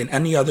visits than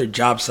any other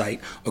job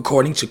site,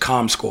 according to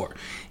ComScore.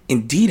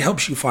 Indeed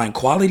helps you find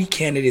quality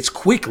candidates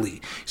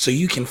quickly, so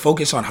you can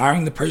focus on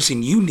hiring the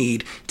person you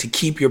need to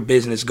keep your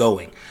business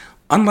going.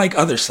 Unlike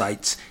other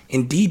sites,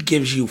 Indeed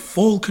gives you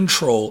full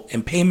control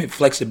and payment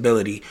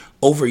flexibility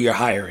over your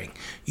hiring.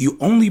 You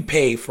only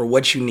pay for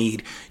what you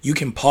need. You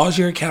can pause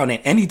your account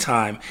at any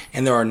time,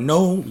 and there are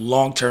no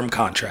long-term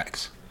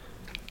contracts.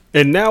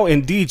 And now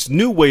Indeed's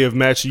new way of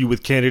matching you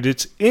with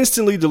candidates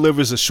instantly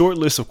delivers a short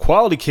list of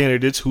quality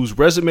candidates whose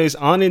resumes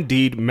on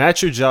Indeed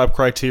match your job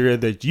criteria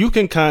that you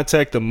can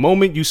contact the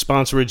moment you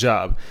sponsor a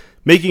job,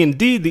 making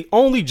Indeed the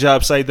only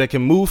job site that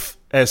can move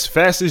as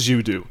fast as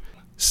you do.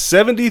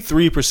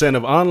 73%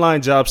 of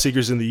online job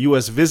seekers in the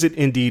U.S. visit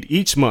Indeed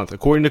each month,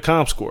 according to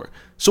ComScore.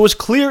 So it's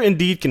clear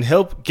Indeed can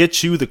help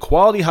get you the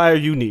quality hire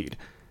you need.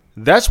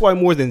 That's why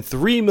more than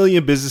 3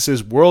 million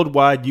businesses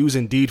worldwide use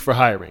Indeed for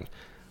hiring.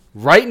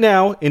 Right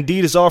now,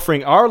 Indeed is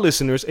offering our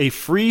listeners a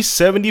free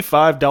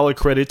 $75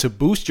 credit to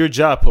boost your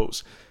job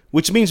post,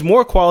 which means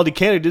more quality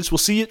candidates will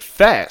see it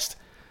fast.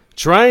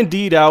 Try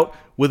Indeed out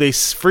with a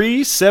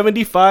free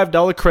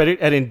 $75 credit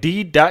at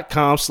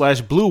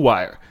Indeed.com/Blue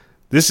Wire.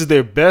 This is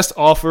their best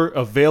offer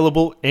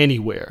available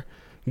anywhere.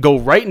 Go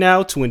right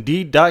now to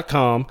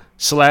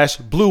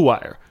Indeed.com/Blue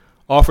Wire.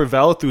 Offer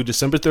valid through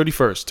December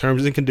 31st.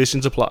 Terms and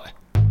conditions apply.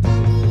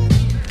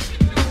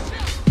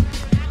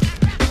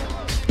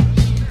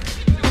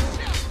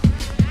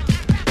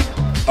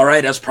 All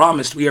right, as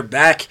promised, we are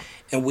back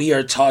and we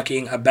are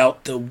talking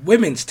about the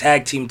women's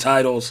tag team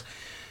titles.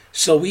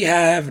 So we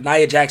have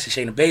Nia Jax and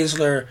Shayna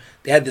Baszler.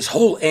 They had this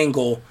whole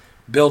angle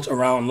built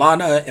around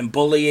Lana and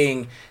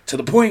bullying to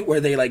the point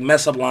where they like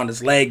mess up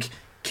Lana's leg,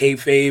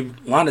 kayfabe.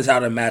 Lana's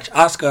out of the match.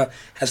 Asuka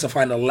has to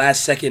find a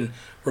last-second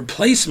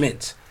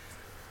replacement.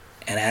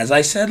 And as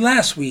I said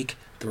last week,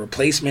 the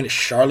replacement is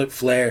Charlotte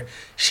Flair.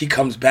 She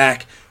comes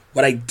back.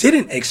 What I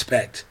didn't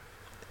expect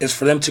is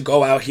for them to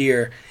go out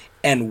here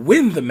and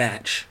win the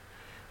match,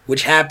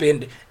 which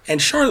happened. And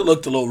Charlotte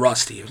looked a little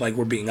rusty, like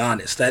we're being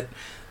honest. That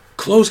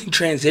closing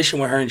transition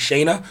with her and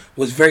Shayna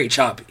was very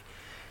choppy.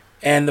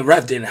 And the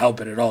ref didn't help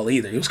it at all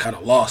either. He was kind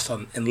of lost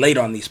and late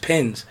on these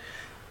pins.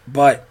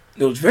 But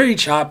it was very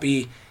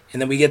choppy.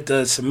 And then we get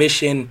the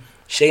submission.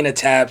 Shayna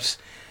taps.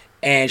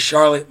 And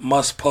Charlotte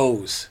must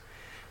pose.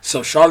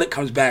 So Charlotte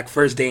comes back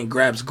first day and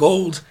grabs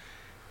gold.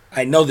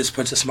 I know this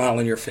puts a smile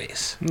on your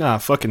face. Nah, I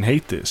fucking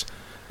hate this.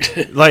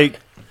 Like,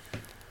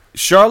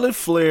 Charlotte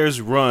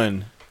Flair's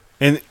run,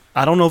 and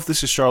I don't know if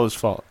this is Charlotte's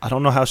fault. I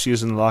don't know how she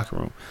is in the locker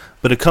room.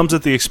 But it comes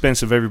at the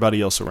expense of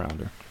everybody else around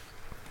her.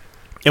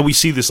 And we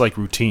see this like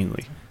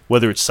routinely.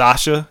 Whether it's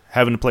Sasha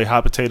having to play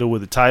hot potato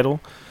with the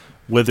title,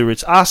 whether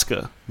it's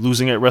Asuka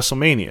losing at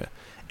WrestleMania.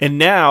 And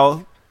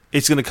now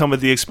it's going to come at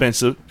the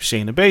expense of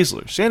Shayna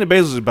Baszler. Shayna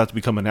Baszler is about to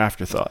become an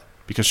afterthought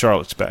because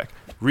Charlotte's back.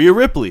 Rhea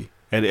Ripley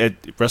at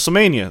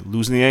WrestleMania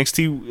losing the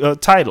NXT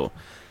title.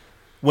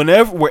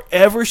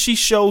 Wherever she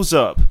shows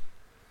up,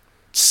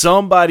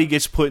 somebody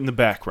gets put in the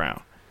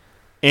background.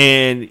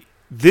 And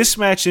this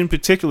match in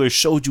particular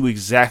showed you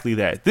exactly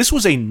that. This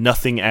was a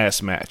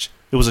nothing-ass match.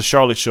 It was a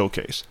Charlotte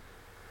showcase.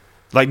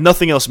 Like,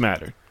 nothing else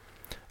mattered.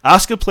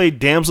 Asuka played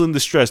damsel in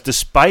distress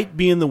despite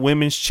being the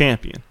women's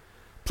champion.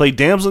 Played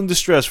damsel in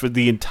distress for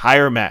the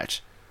entire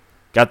match.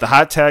 Got the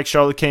hot tag.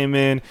 Charlotte came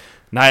in.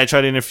 Nia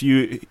tried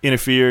to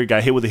interfere.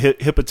 Got hit with a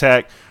hip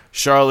attack.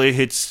 Charlotte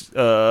hits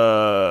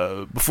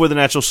before the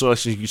natural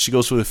selection. She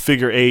goes for the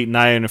figure 8.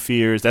 Nia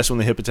interferes. That's when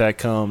the hip attack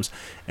comes.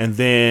 And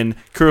then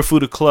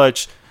Kirifuda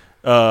clutch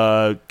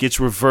gets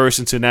reversed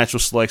into natural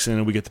selection,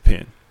 and we get the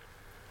pin.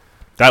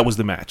 That was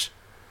the match.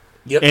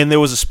 Yep. And there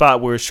was a spot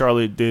where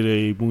Charlotte did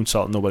a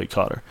moonsault and nobody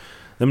caught her.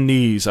 Them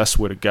knees, I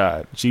swear to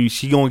God. She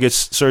going to get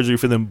surgery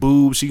for them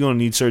boobs. She going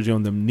to need surgery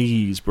on them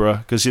knees,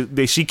 bruh. Because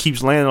she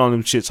keeps landing on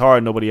them shits hard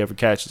and nobody ever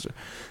catches her.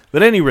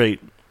 But at any rate,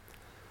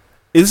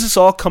 this is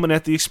all coming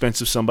at the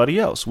expense of somebody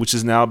else, which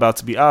is now about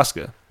to be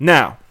Asuka.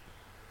 Now,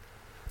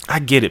 I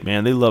get it,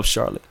 man. They love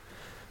Charlotte.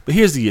 But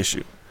here's the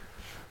issue.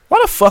 Why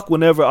the fuck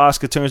whenever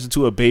Asuka turns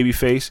into a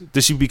babyface,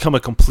 does she become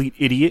a complete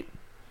idiot?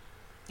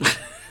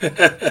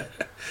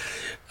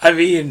 I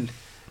mean,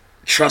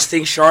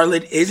 trusting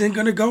Charlotte isn't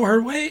going to go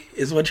her way,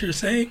 is what you're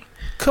saying?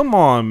 Come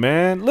on,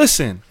 man.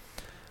 Listen.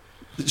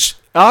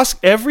 Asuka,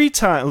 every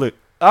time, look,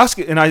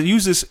 Asuka, and I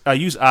use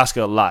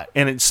Asuka a lot.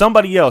 And it's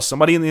somebody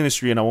in the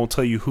industry, and I won't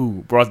tell you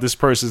who, brought this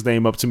person's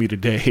name up to me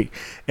today.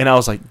 And I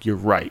was like, you're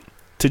right.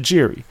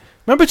 Tajiri.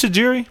 Remember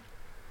Tajiri?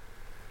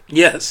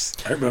 Yes,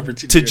 I remember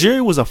Tajiri.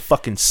 Tajiri was a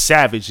fucking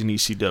savage in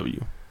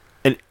ECW.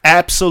 An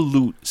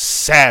absolute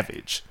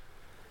savage.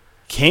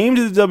 Came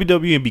to the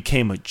WWE and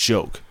became a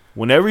joke.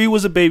 Whenever he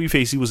was a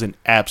babyface, he was an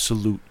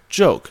absolute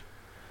joke.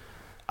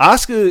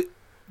 Asuka,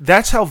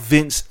 that's how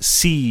Vince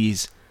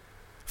sees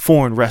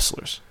foreign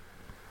wrestlers.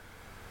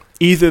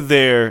 Either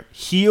they're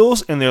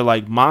heels and they're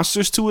like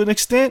monsters to an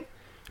extent,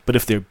 but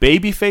if they're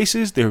baby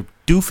faces, they're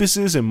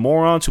doofuses and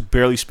morons who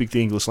barely speak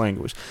the English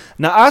language.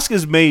 Now,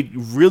 Asuka's made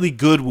really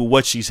good with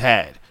what she's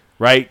had,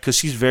 right? Because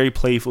she's very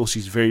playful,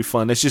 she's very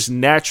fun. That's just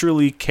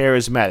naturally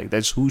charismatic.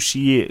 That's who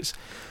she is.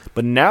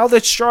 But now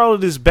that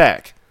Charlotte is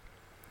back,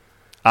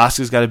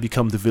 Asuka's got to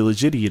become the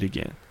village idiot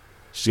again.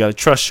 She's got to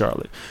trust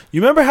Charlotte.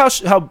 You remember how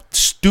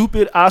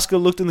stupid Asuka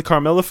looked in the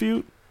Carmella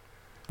feud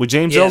with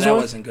James Ellsworth? Yeah,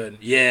 that wasn't good.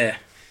 Yeah.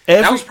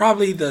 That was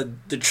probably the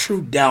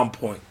true down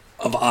point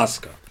of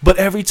Asuka. But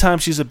every time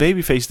she's a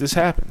babyface, this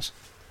happens.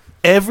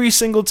 Every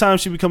single time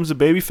she becomes a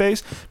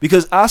babyface,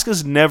 because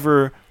Asuka's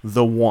never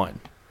the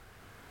one.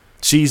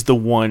 She's the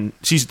one.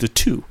 She's the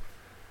two.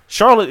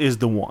 Charlotte is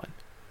the one.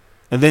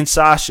 And then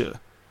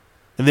Sasha.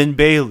 And then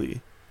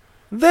Bayley.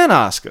 Then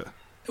Asuka.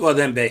 Well,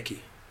 then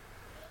Becky.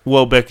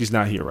 Well, Becky's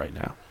not here right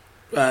now.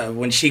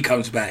 When she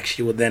comes back,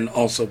 she will then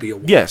also be a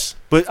woman. Yes,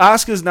 but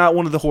Asuka's not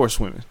one of the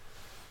horsewomen.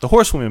 The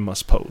horsewomen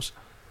must pose.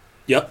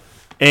 Yep.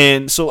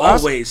 And so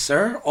always,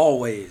 sir,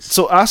 always.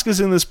 So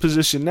Asuka's in this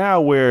position now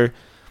where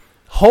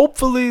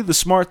hopefully the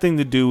smart thing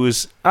to do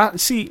is, I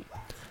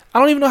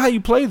don't even know how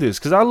you play this,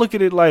 because I look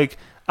at it like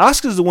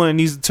Asuka's the one that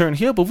needs to turn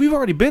heel, but we've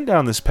already been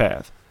down this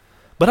path.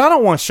 But I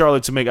don't want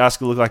Charlotte to make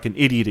Asuka look like an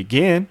idiot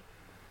again.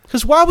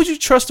 Because why would you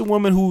trust a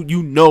woman who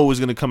you know is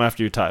going to come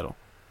after your title?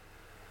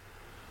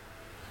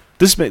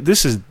 I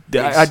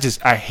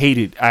hate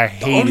it. The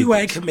only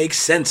way I can make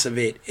sense of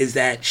it is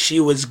that she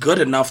was good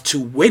enough to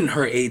win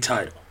her A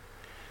title.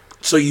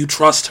 So you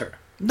trust her.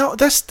 No,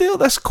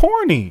 that's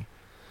corny.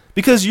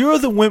 Because you're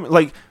the women,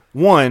 like,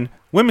 one,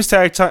 women's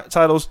tag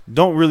titles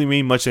don't really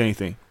mean much of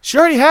anything. She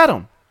already had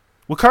them.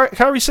 What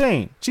Kyrie's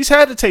saying. She's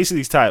had a taste of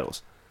these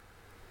titles.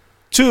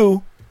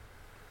 Two,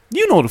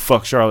 you know the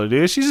fuck Charlotte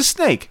is. She's a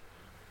snake.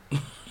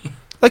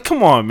 Like,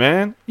 come on,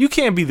 man. You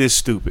can't be this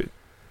stupid.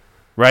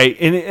 Right?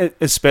 And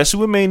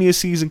especially with Mania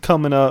season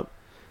coming up.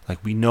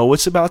 Like, we know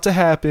what's about to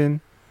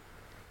happen.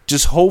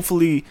 Just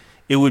hopefully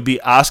it would be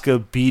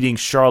Asuka beating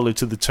Charlotte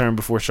to the turn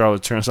before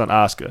Charlotte turns on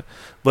Asuka.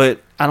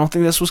 But I don't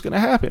think that's what's going to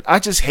happen. I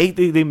just hate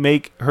that they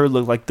make her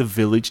look like the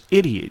village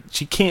idiot.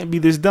 She can't be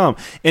this dumb.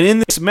 And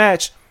in this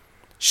match,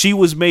 she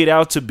was made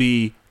out to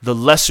be the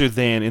lesser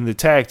than in the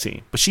tag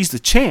team. But she's the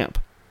champ.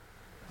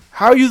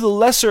 How are you the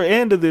lesser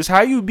end of this? How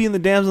are you being the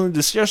damsel in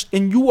distress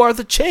and you are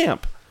the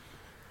champ?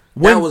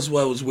 That was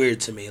what was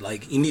weird to me.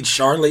 Like, you need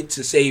Charlotte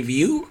to save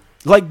you?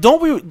 Like,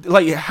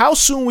 how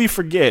soon we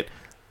forget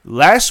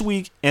last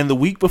week and the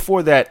week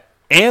before that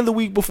and the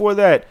week before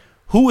that,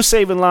 who was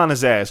saving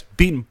Lana's ass?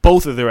 Beating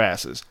both of their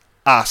asses.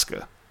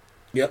 Asuka.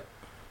 Yep.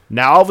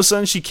 Now all of a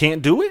sudden she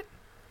can't do it?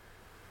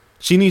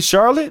 She needs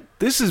Charlotte?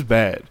 This is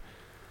bad.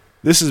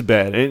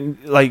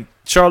 And, like,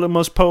 Charlotte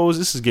must pose.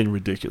 This is getting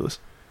ridiculous.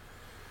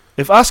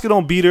 If Asuka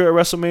don't beat her at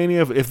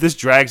WrestleMania, if this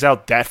drags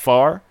out that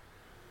far,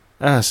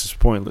 this is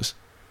pointless.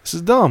 This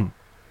is dumb.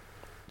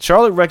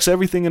 Charlotte wrecks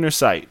everything in her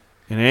sight.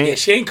 And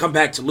she ain't come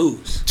back to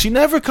lose. She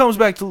never comes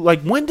back to,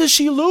 like, when does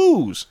she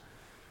lose?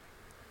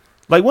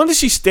 Like, when does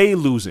she stay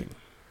losing?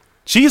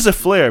 She is a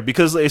Flair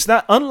because it's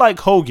not unlike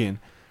Hogan.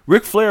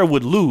 Ric Flair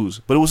would lose,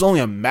 but it was only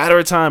a matter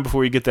of time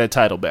before he get that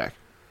title back.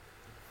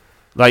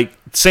 Like,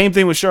 same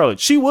thing with Charlotte.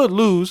 She would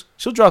lose.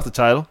 She'll drop the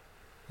title.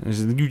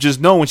 You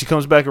just know when she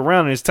comes back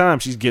around and it's time,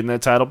 she's getting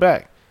that title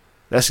back.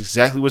 That's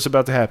exactly what's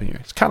about to happen here.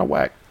 It's kind of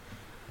whack.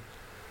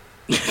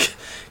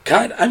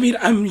 God, I mean,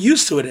 I'm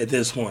used to it at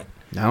this point.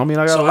 I don't mean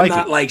I gotta like it. So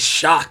I'm not, like,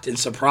 shocked and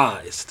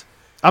surprised.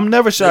 I'm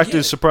never shocked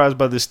and surprised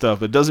by this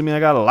stuff. It doesn't mean I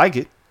gotta like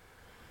it.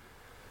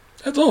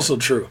 That's also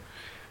true.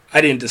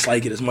 I didn't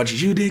dislike it as much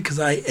as you did because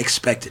I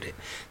expected it.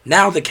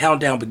 Now the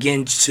countdown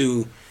begins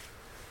to,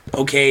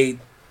 okay,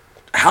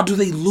 how do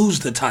they lose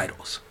the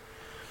titles?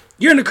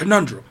 You're in a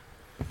conundrum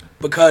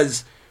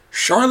because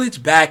Charlotte's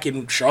back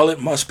and Charlotte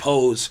must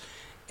pose,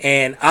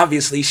 and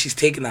obviously she's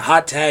taking the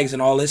hot tags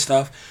and all this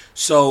stuff.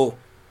 So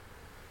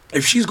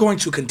if she's going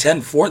to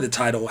contend for the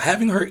title,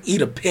 having her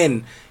eat a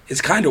pin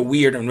is kind of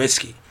weird and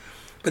risky.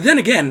 But then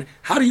again,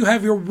 how do you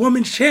have your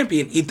women's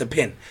champion eat the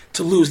pin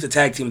to lose the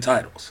tag team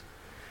titles?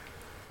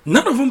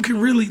 None of them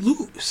can really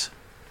lose.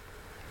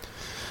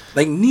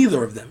 Like,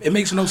 neither of them. It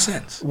makes no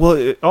sense. Well,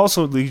 it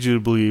also leads you to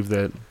believe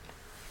that,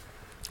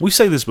 we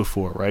say this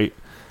before, right?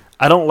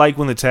 I don't like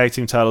when the tag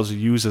team titles are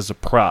used as a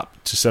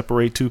prop to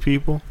separate two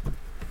people.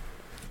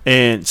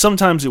 And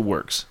sometimes it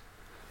works.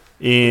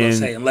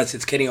 Unless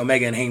it's Kenny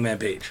Omega and Hangman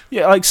Page.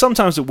 Yeah, like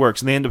sometimes it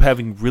works, and they end up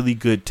having really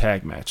good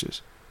tag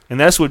matches. And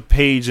that's what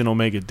Page and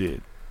Omega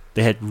did.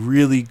 They had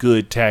really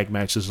good tag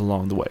matches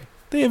along the way.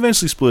 They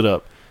eventually split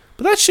up.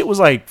 But that shit was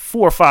like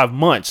 4 or 5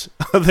 months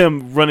of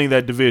them running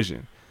that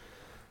division.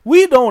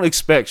 We don't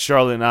expect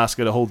Charlotte and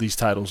Asuka to hold these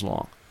titles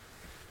long.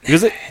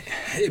 Because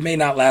it may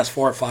not last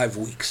 4 or 5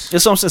 weeks.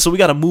 That's what I'm saying. So we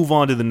got to move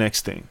on to the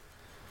next thing.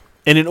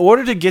 And in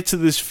order to get to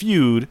this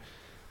feud,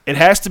 it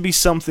has to be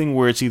something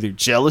where it's either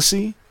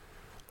jealousy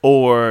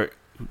or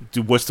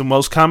what's the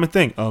most common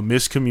thing? A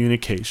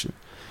miscommunication.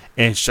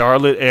 And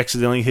Charlotte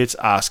accidentally hits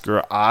Asuka,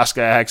 or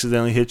Asuka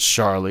accidentally hits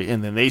Charlotte,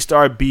 and then they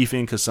start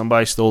beefing because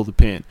somebody stole the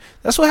pin.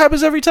 That's what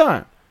happens every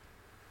time.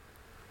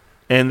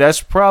 And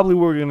that's probably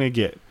what we're going to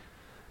get.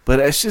 But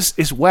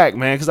it's whack,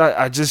 man, because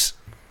I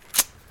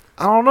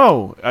don't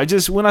know.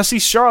 When I see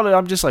Charlotte,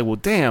 I'm just like, well,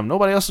 damn,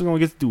 nobody else is going to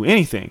get to do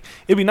anything.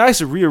 It'd be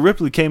nice if Rhea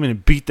Ripley came in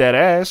and beat that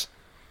ass.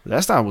 But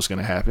that's not what's going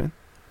to happen.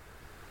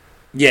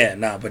 Yeah,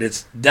 no, but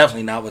it's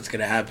definitely not what's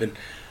going to happen.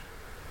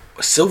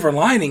 A silver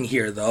lining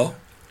here, though,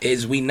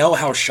 is we know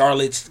how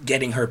Charlotte's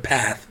getting her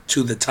path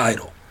to the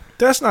title.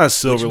 That's not a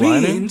silver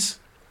lining.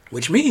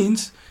 Which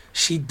means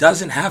she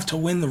doesn't have to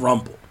win the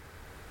Rumble.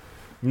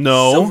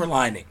 No. Silver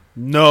lining.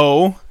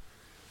 No.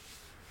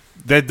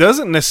 That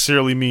doesn't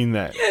necessarily mean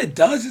that. Yeah, it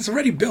does. It's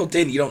already built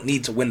in. You don't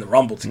need to win the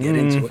Rumble to get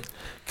into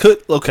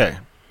it. Okay.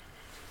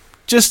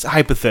 Just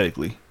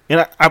hypothetically,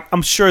 and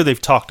I'm sure they've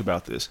talked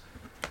about this.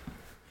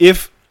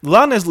 If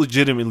Lana's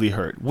legitimately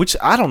hurt, which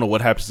I don't know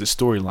what happens to this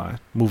storyline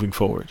moving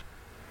forward.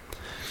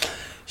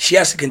 She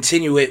has to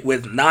continue it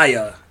with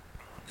Nia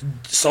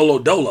solo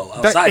dolo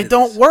outside. It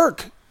don't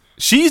work.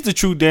 She's the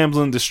true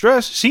damsel in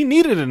distress. She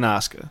needed an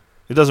Asuka.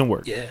 It doesn't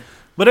work. Yeah.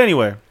 But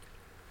anyway,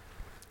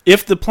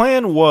 if the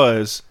plan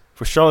was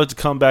for Charlotte to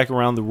come back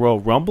around the Royal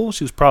Rumble,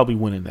 she was probably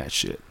winning that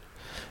shit.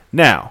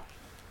 Now,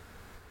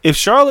 if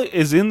Charlotte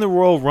is in the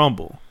Royal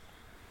Rumble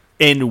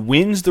and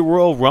wins the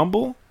Royal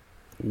Rumble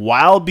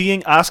while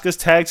being Asuka's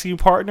tag team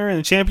partner in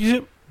the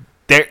championship,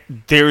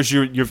 there's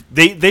your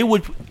they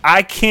would,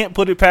 I can't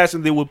put it past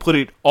them, they would put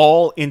it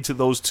all into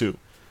those two.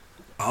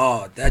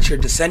 Oh, that's your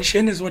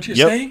dissension is what you're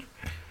saying?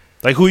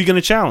 Like, who are you going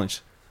to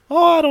challenge?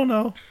 Oh, I don't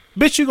know.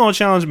 Bitch, you going to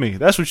challenge me.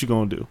 That's what you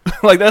going to do.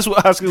 Like, that's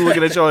what Asuka's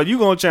looking at Charlotte. You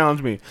going to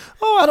challenge me.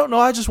 Oh, I don't know.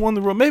 I just won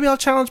the Royal. Maybe I'll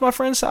challenge my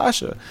friend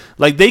Sasha.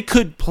 Like, they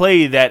could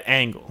play that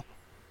angle.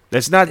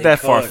 That's not that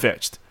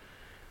far-fetched.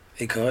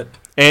 They could.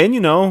 And,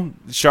 you know,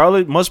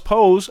 Charlotte must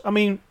pose. I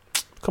mean,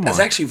 come on. That's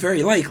actually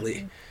very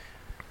likely.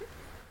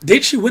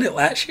 Did she win it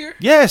last year?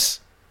 Yes.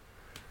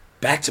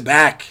 Back to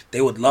back. They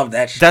would love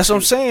that shit. That's what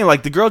I'm saying.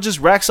 Like, the girl just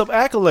racks up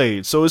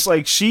accolades. So it's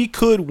like she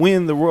could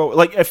win the Royal.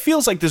 Like, it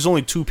feels like there's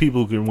only two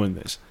people who can win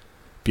this: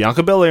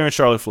 Bianca Belair and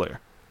Charlotte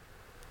Flair.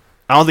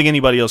 I don't think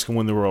anybody else can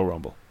win the Royal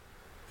Rumble.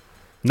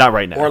 Not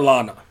right now. Or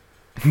Lana.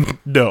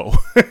 No.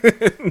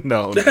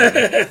 No.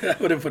 I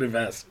wouldn't put it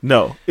past.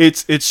 No.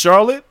 It's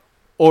Charlotte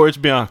or it's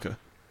Bianca.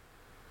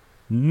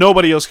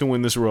 Nobody else can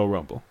win this Royal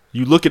Rumble.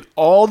 You look at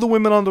all the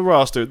women on the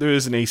roster, there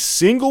isn't a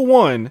single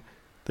one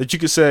that you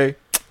could say,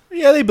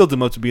 yeah, they built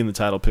them up to be in the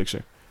title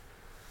picture.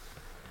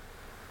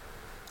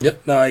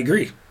 Yep, no, I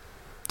agree.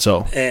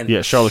 So,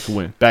 yeah, Charlotte could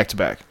win back to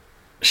back.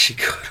 She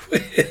could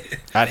win.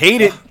 I'd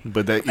hate it,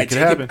 but it could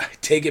happen. I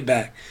take it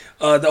back.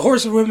 The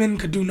Horsewomen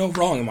could do no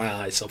wrong in my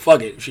eyes, so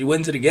fuck it. If she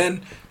wins it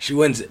again, she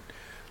wins it.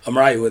 I'm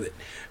right with it.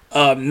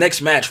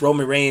 Next match,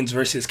 Roman Reigns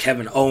versus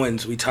Kevin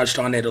Owens. We touched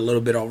on it a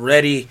little bit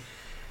already.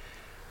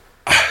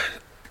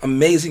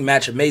 Amazing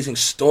match, amazing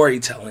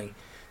storytelling.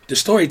 The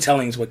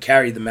storytelling is what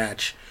carried the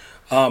match.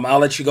 I'll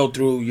let you go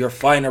through your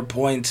finer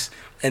points,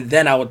 and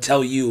then I will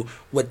tell you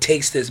what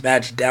takes this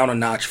match down a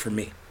notch for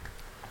me.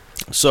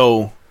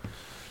 So,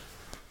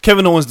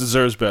 Kevin Owens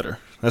deserves better.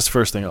 That's the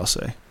first thing I'll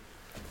say.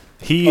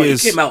 He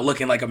came out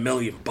looking like $1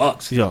 million.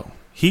 Yo,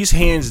 he's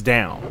hands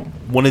down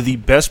one of the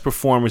best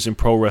performers in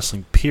pro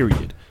wrestling,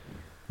 period,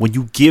 when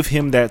you give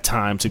him that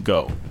time to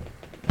go.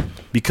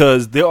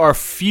 Because there are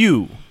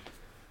few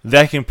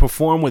that can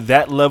perform with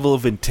that level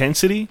of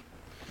intensity,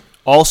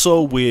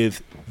 also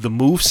with the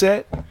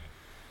moveset,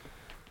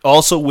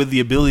 also with the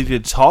ability to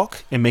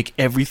talk and make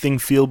everything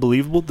feel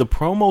believable. The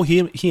promo he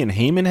and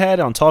Heyman had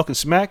on Talking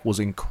Smack was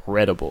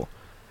incredible.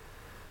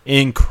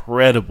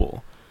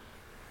 Incredible.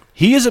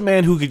 He is a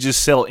man who could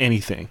just sell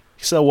anything.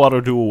 He sell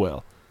water to a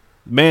well.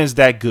 The man's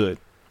that good.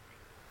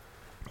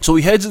 So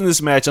he heads in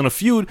this match on a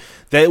feud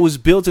that was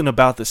built in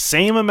about the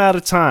same amount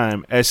of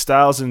time as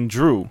Styles and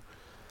Drew.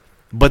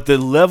 But the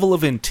level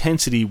of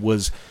intensity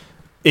was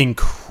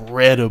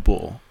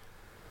incredible.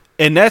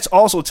 And that's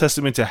also a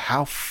testament to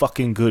how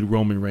fucking good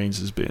Roman Reigns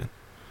has been.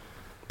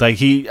 Like,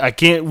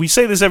 we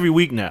say this every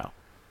week now.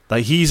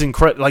 Like, he's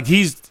incredible. Like,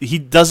 he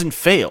doesn't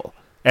fail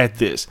at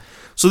this.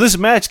 So this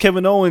match,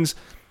 Kevin Owens,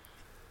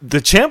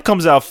 the champ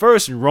comes out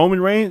first, and Roman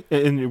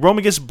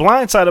gets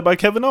blindsided by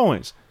Kevin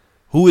Owens,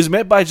 who is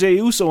met by Jey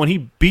Uso, and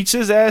he beats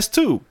his ass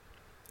too.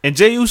 And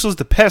Jey Uso's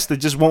the pest that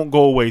just won't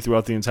go away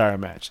throughout the entire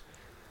match.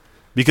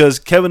 Because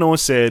Kevin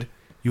Owens said,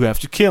 "You have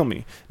to kill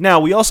me." Now,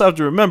 we also have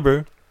to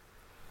remember,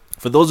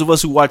 for those of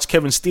us who watch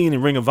Kevin Steen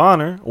in Ring of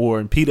Honor or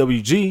in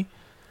PWG,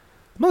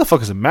 the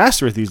motherfucker's a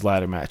master at these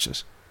ladder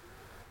matches.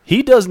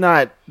 There's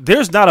not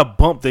a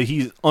bump that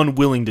he's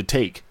unwilling to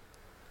take.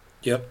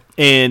 Yep.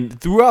 And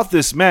throughout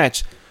this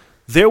match,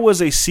 there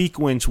was a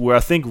sequence where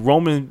I think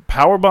Roman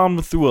powerbombed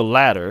him through a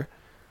ladder,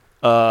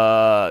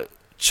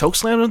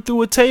 chokeslammed him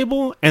through a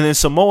table, and then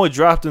Samoa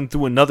dropped him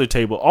through another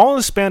table, all in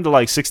the span of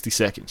like 60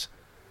 seconds.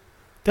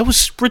 That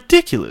was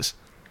ridiculous.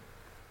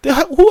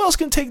 Who else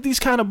can take these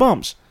kind of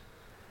bumps?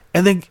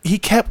 And then he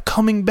kept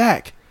coming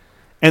back.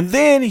 And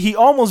then he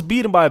almost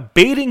beat him by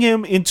baiting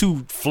him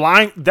into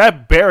flying.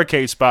 That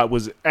barricade spot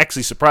was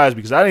actually surprised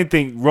because I didn't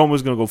think Roman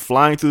was going to go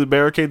flying through the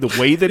barricade the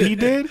way that he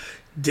did.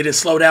 Didn't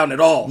slow down at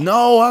all.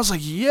 No, I was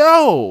like,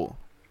 yo.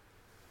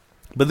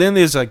 But then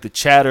there's like the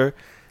chatter.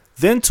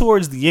 Then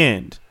towards the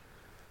end,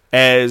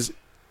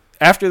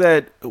 after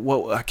that,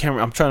 well, I can't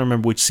remember, I'm trying to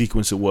remember which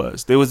sequence it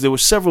was. There were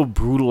several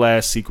brutal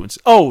ass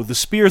sequences. Oh, the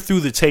spear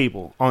through the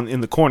table in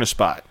the corner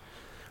spot,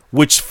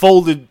 which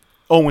folded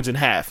Owens in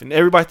half, and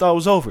everybody thought it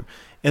was over.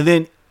 And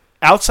then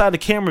outside the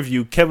camera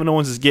view, Kevin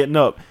Owens is getting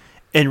up,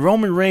 and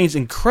Roman Reigns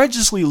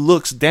incredulously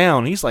looks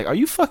down. He's like, "Are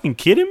you fucking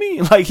kidding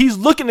me?" Like, he's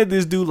looking at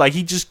this dude like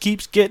he just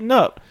keeps getting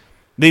up.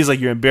 Then he's like,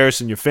 "You're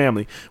embarrassing your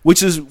family,"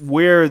 which is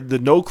where the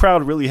no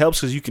crowd really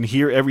helps because you can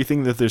hear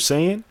everything that they're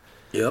saying.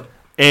 Yep.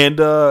 And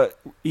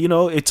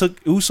it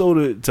took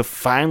Uso to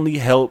finally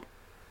help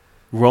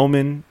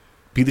Roman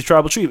be the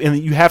tribal chief,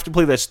 and you have to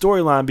play that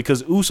storyline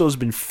because Uso's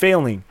been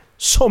failing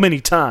so many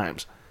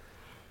times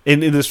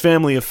in this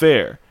family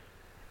affair.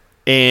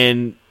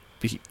 And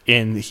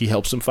he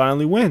helps him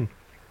finally win.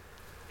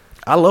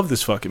 I love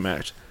this fucking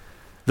match.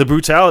 The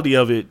brutality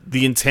of it,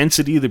 the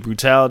intensity, the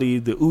brutality,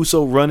 the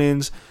Uso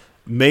run-ins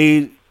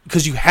made...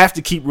 Because you have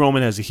to keep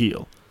Roman as a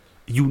heel.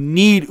 You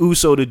need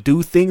Uso to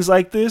do things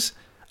like this.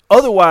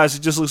 Otherwise, it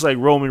just looks like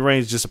Roman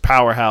Reigns is just a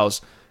powerhouse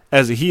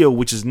as a heel,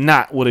 which is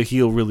not what a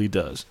heel really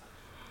does.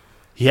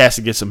 He has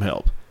to get some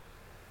help.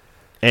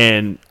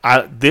 And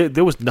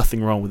there was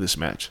nothing wrong with this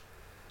match.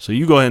 So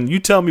you go ahead and you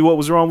tell me what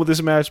was wrong with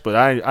this match, but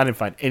I didn't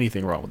find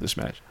anything wrong with this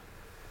match.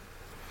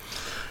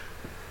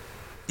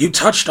 You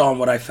touched on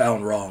what I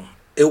found wrong.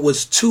 It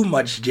was too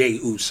much Jey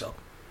Uso.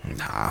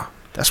 Nah,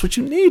 that's what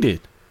you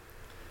needed.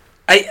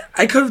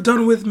 I could have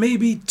done with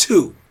maybe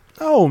 2.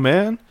 No,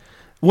 man.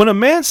 When a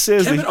man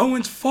says Kevin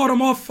Owens fought him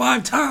off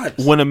 5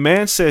 times. When a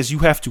man says you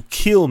have to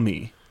kill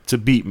me to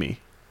beat me,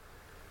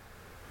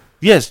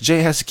 yes,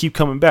 Jey has to keep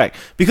coming back.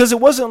 Because it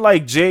wasn't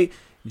like Jey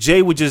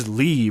would just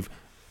leave.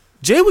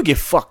 Jey would get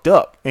fucked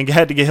up and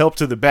had to get help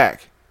to the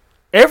back.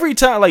 Every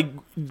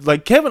time,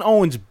 like Kevin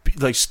Owens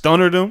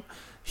stunnered him.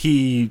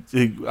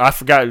 I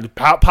forgot,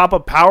 pop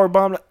up power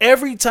bomb.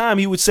 Every time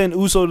he would send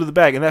Uso to the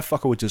back, and that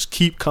fucker would just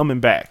keep coming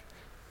back.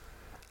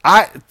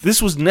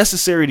 This was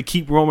necessary to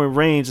keep Roman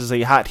Reigns as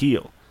a hot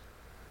heel.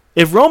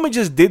 If Roman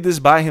just did this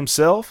by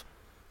himself,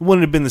 it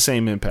wouldn't have been the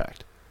same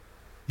impact.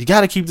 You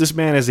got to keep this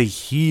man as a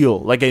heel,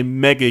 like a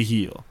mega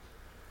heel.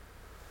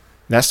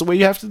 That's the way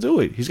you have to do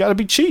it. He's got to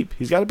be cheap.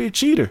 He's got to be a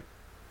cheater.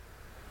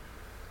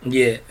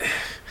 Yeah,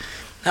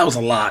 that was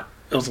a lot.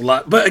 It was a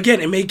lot. But again,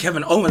 it made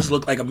Kevin Owens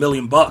look like $1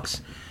 million.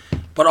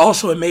 But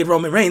also it made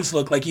Roman Reigns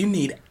look like you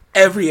need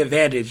every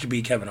advantage to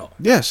beat Kevin Owens.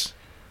 Yes.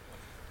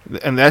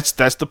 And that's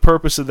the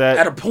purpose of that.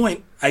 At a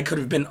point, I could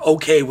have been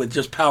okay with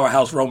just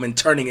Powerhouse Roman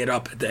turning it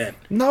up at the end.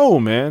 No,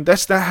 man.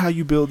 That's not how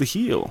you build a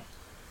heel.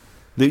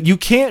 You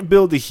can't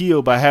build a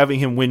heel by having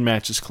him win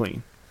matches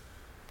clean.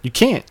 You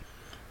can't.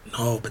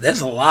 No, but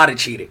there's a lot of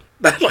cheating.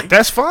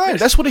 That's fine.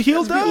 That's what a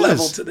heel does.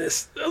 Level to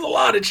this. There's a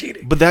lot of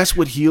cheating. But that's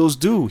what heels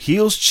do.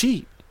 Heels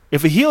cheat.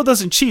 If a heel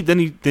doesn't cheat,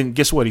 then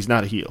guess what? He's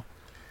not a heel.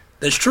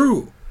 That's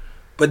true.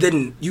 But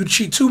then you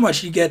cheat too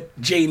much, you get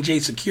J&J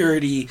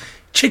Security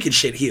chicken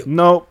shit heel.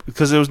 No,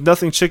 because there was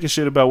nothing chicken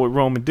shit about what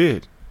Roman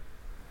did.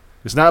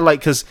 It's not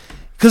like, because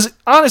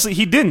honestly,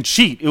 he didn't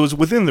cheat. It was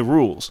within the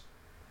rules.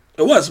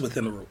 It was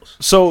within the rules.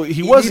 So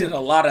he needed a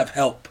lot of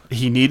help.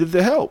 He needed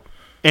the help.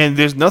 And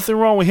there's nothing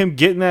wrong with him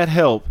getting that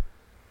help,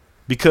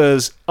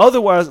 because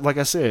otherwise, like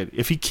I said,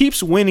 if he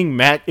keeps winning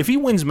if he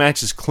wins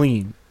matches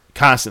clean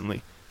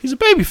constantly, he's a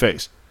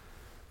babyface.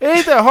 It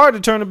ain't that hard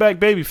to turn a back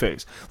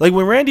babyface. Like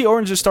when Randy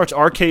Orton just starts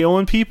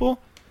RKOing people,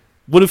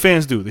 what do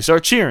fans do? They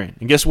start cheering.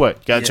 And guess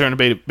what? Got to turn a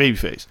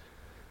babyface.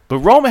 But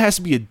Roman has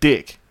to be a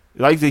dick.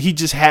 Like he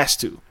just has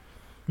to.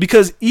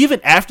 Because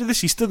even after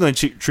this, he's still going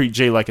to treat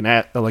Jey like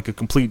a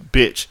complete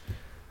bitch.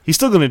 He's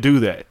still going to do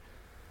that.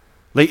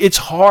 Like it's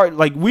hard.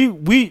 Like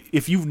we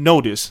if you've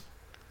noticed,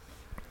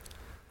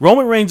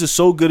 Roman Reigns is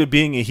so good at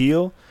being a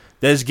heel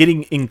that it's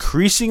getting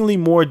increasingly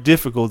more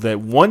difficult that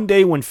one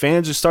day when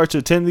fans start to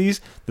attend these,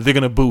 that they're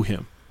going to boo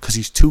him because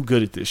he's too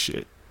good at this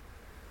shit.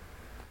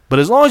 But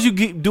as long as you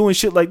keep doing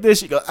shit like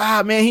this, you go,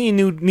 man, he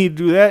didn't need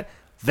to do that.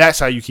 That's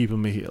how you keep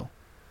him a heel.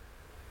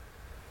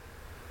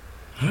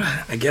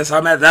 I guess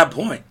I'm at that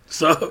point.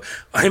 So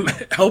I'm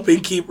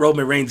helping keep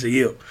Roman Reigns a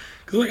heel.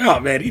 Because oh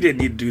man, he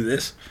didn't need to do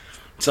this.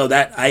 So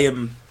that I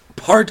am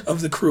part of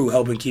the crew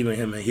helping keeping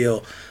him a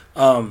heel.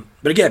 But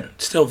again,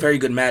 still very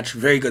good match,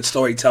 very good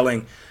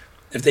storytelling.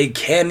 If they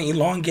can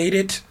elongate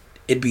it,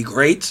 it'd be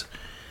great.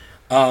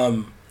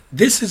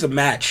 This is a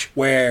match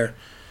where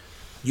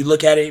you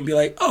look at it and be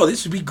like, oh,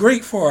 this would be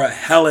great for a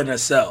Hell in a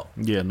Cell.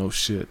 Yeah, no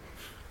shit.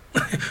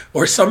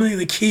 Or something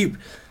to keep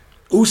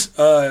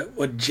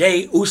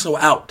Jey Uso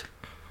out.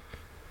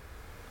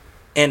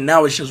 And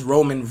now it's just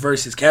Roman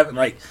versus Kevin.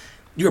 Like,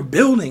 you're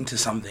building to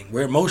something.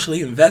 We're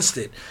emotionally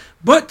invested.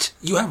 But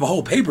you have a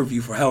whole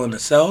pay-per-view for Hell in a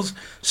Cells,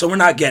 so we're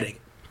not getting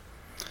it.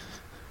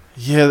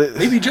 Yeah,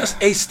 maybe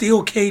just a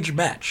steel cage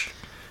match.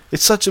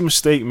 It's such a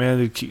mistake,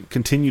 man, to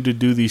continue to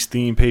do these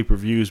theme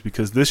pay-per-views,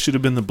 because this should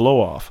have been the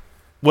blow-off.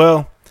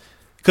 Well,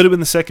 it could have been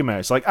the second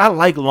match. Like, I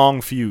like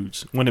long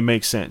feuds when it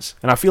makes sense.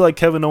 And I feel like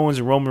Kevin Owens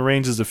and Roman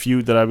Reigns is a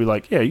feud that I'd be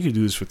like, yeah, you could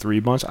do this for 3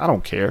 months. I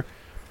don't care.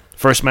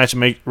 First match,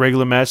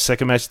 regular match.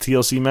 Second match,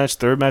 TLC match.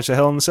 Third match, a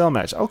Hell in a Cell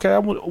match. Okay, I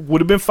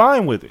would have been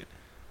fine with it.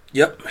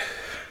 Yep.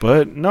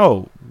 But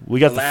no, we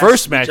got the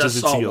first match as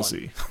a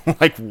TLC.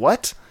 Like,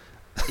 what?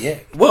 Yeah.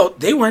 Well,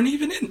 they weren't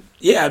even in.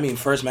 Yeah, I mean,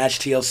 first match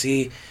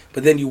TLC,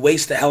 but then you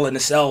waste the Hell in a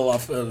Cell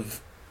off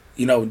of,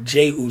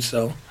 Jey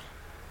Uso,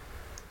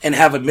 and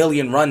have 1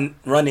 million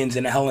run-ins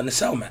in a Hell in a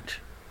Cell match.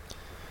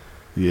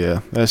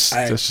 Yeah, that's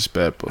just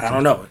bad booking. I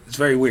don't know. It's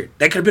very weird.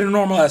 That could have been a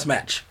normal-ass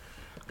match.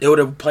 It would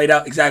have played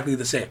out exactly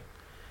the same.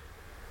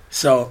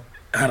 So,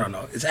 I don't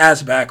know. It's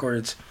ass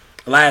backwards.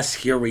 Alas,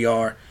 here we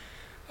are.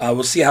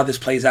 We'll see how this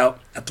plays out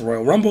at the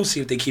Royal Rumble,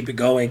 see if they keep it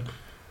going.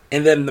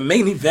 And then the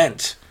main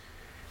event,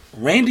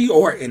 Randy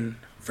Orton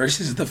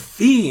versus The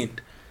Fiend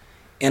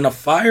in a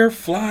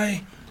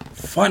Firefly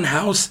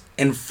Funhouse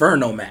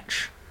Inferno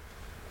match.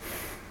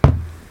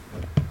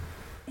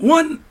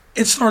 One,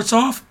 it starts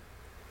off,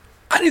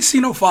 I didn't see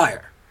no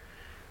fire.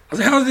 I was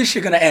like, how is this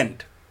shit going to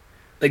end?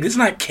 Like, this is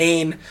not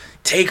Kane,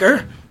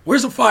 Taker.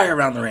 Where's the fire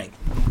around the ring?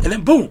 And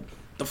then, boom,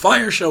 the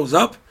fire shows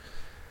up.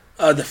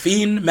 The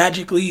Fiend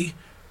magically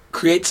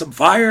creates some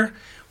fire.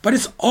 but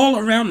it's all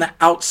around the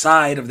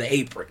outside of the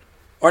apron.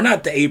 Or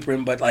not the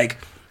apron, but like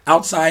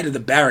outside of the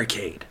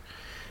barricade.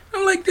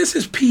 I'm like, this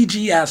is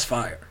PG ass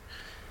fire.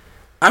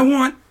 I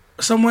want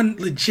someone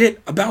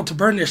legit about to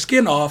burn their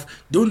skin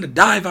off doing the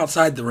dive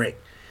outside the ring.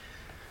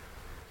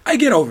 I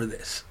get over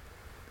this.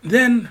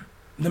 Then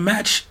the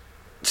match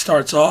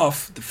starts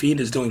off. The Fiend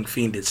is doing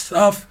Fiendish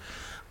stuff.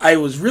 I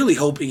was really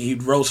hoping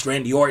he'd roast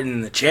Randy Orton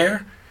in the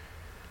chair.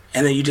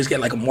 And then you just get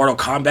like a Mortal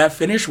Kombat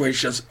finish where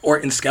it's just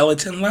Orton's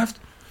skeleton left.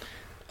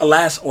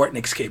 Alas, Orton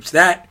escapes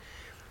that.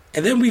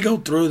 And then we go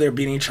through, they're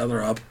beating each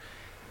other up.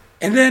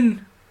 And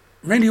then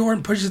Randy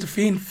Orton pushes the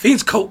Fiend.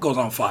 Fiend's coat goes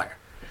on fire.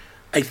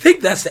 I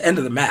think that's the end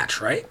of the match,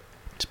 right?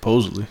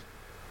 Supposedly.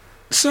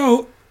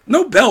 So,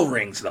 no bell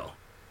rings, though.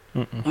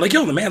 I'm like,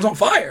 yo, the man's on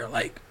fire.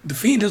 Like, the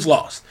Fiend has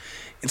lost.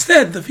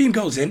 Instead, the Fiend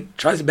goes in,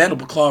 tries to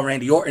mandible claw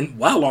Randy Orton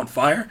while on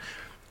fire,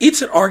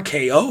 eats an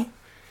RKO.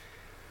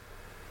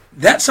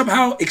 That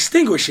somehow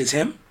extinguishes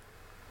him,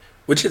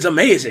 which is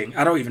amazing.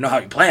 I don't even know how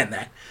he planned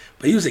that.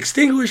 But he was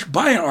extinguished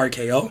by an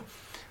RKO.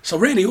 So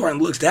Randy Orton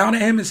looks down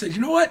at him and says,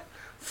 you know what?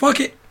 Fuck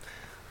it.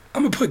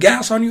 I'm going to put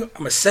gas on you. I'm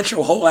going to set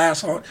your whole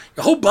ass on,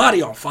 your whole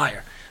body on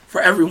fire for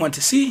everyone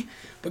to see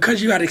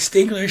because you got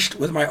extinguished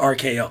with my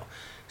RKO.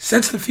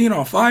 Sets the Fiend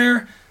on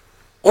fire.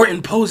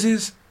 Orton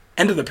poses.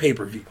 End of the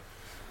pay-per-view.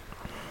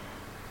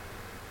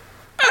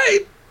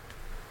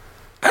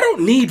 I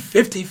don't need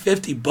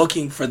 50-50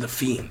 booking for the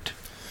Fiend.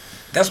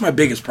 That's my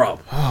biggest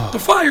problem. The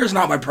fire is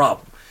not my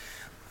problem.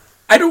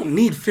 I don't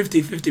need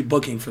 50-50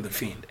 booking for the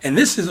Fiend. And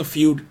this is a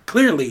feud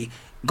clearly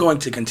going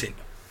to continue.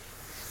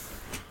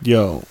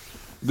 Yo,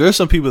 there's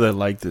some people that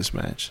like this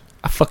match.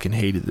 I fucking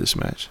hated this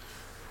match.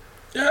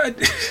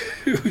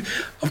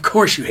 Of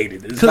course you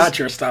hated it. It's not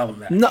your style of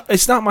match. No,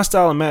 it's not my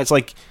style of match.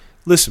 Like,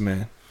 listen,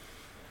 man.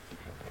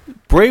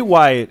 Bray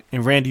Wyatt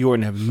and Randy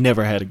Orton have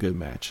never had a good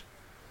match.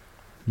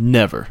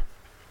 Never.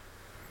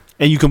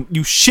 And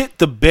you shit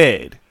the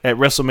bed at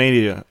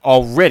WrestleMania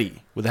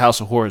already with the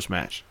House of Horrors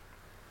match.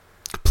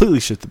 Completely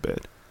shit the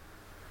bed.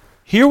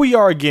 Here we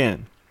are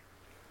again.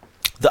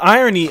 The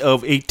irony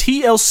of a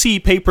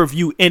TLC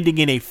pay-per-view ending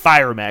in a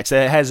fire match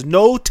that has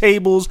no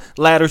tables,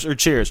 ladders, or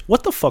chairs.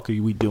 What the fuck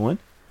are we doing?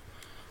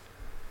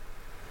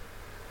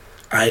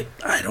 I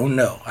don't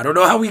know. I don't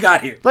know how we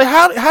got here. Like,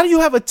 how do you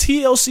have a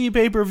TLC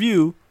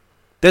pay-per-view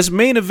that's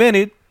main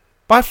evented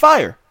by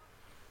fire?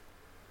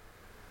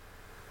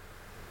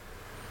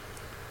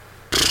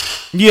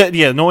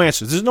 Yeah, no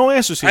answers. There's no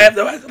answers here. I have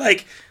no,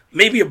 like,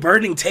 maybe a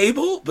burning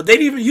table, but they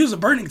didn't even use a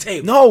burning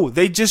table. No,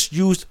 they just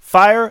used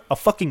fire, a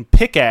fucking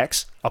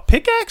pickaxe. A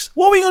pickaxe?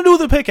 What are we going to do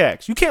with a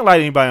pickaxe? You can't light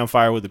anybody on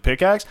fire with a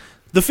pickaxe.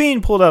 The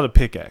Fiend pulled out a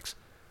pickaxe.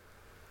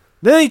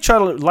 Then he tried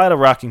to light a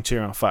rocking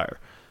chair on fire,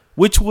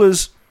 which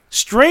was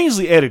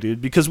strangely edited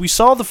because we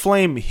saw the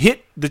flame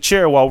hit the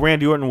chair while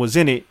Randy Orton was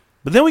in it,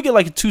 but then we get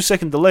like a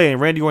 2-second delay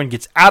and Randy Orton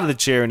gets out of the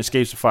chair and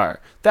escapes the fire.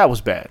 That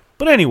was bad.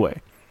 But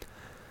anyway,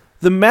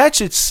 the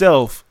match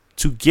itself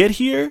to get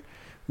here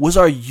was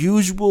our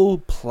usual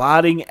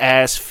plotting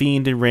ass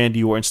Fiend and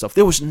Randy Orton stuff.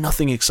 There was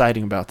nothing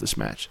exciting about this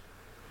match.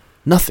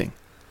 Nothing.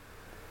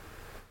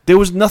 There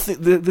was nothing.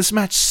 This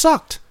match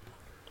sucked.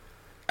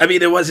 I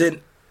mean, it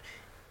wasn't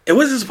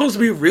supposed to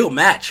be a real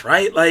match,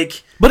 right?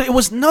 Like, but it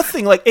was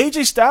nothing. Like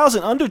AJ Styles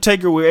and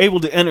Undertaker were able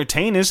to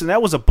entertain us, and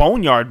that was a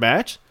boneyard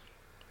match.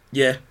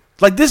 Yeah.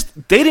 Like this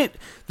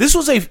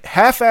was a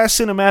half-ass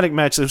cinematic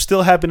match that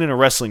still happened in a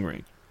wrestling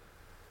ring.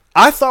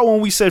 I thought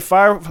when we said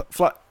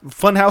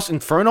Funhouse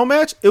Inferno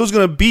match, it was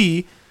going to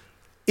be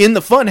in the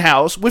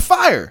Funhouse with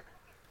fire.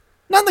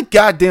 Not in the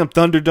goddamn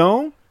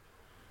Thunderdome.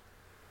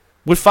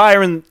 With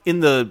fire in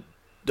the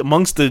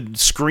amongst the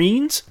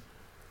screens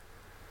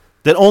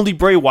that only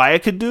Bray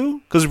Wyatt could do.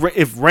 Because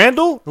if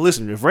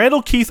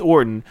Randall Keith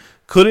Orton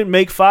couldn't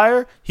make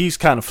fire, he's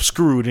kind of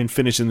screwed in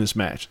finishing this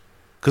match.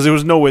 Because there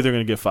was no way they're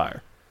going to get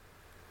fire.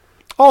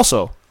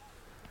 Also,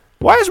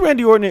 why is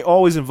Randy Orton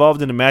always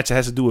involved in a match that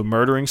has to do with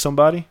murdering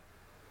somebody?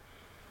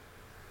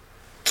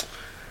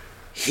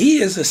 He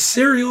is a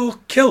serial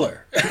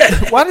killer.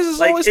 Why does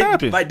this always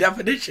happen? By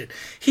definition,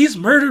 he's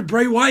murdered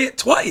Bray Wyatt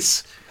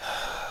twice.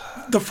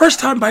 The first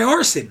time by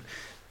arson.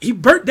 He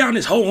burnt down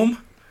his home,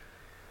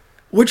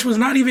 which was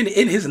not even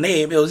in his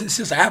name. It was in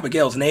Sister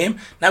Abigail's name.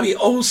 Now he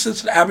owes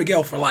Sister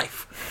Abigail for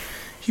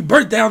life. He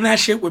burnt down that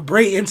shit with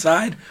Bray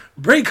inside.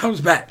 Bray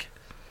comes back.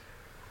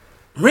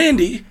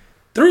 Randy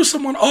threw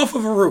someone off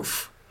of a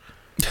roof.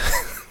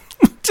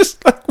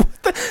 Just like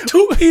what the?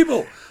 2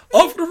 people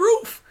off the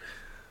roof.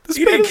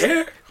 He didn't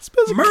care.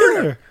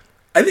 Murder.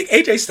 I think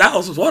AJ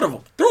Styles was one of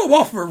them. Threw him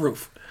off of a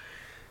roof.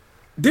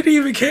 Didn't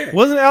even care.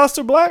 Wasn't it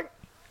Aleister Black?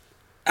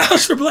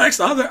 Aleister Black's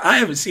the other. I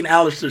haven't seen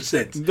Aleister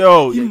since.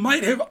 No, you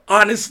might have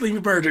honestly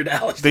murdered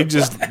Aleister. They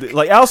just Black.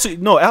 like Aleister.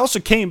 No,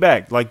 Aleister came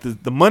back. Like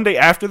the Monday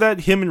after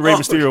that, him and Rey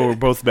Mysterio were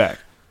both back.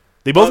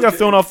 They both got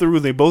thrown off the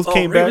roof. They both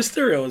came back. Rey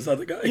Mysterio was the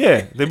other guy.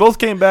 Yeah, they both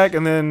came back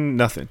and then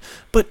nothing.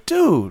 But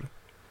dude,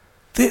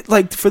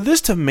 for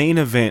this to main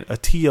event a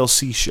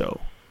TLC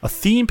show, a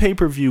theme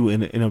pay-per-view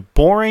in a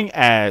boring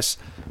ass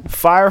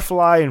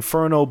Firefly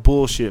Inferno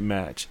bullshit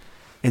match,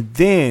 and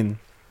then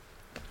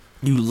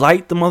You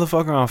light the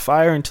motherfucker on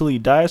fire until he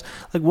dies.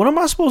 Like, what am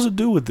I supposed to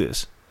do with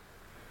this?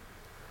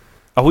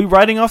 Are we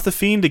writing off the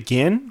Fiend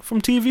again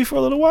from TV for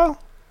a little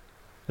while?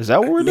 Is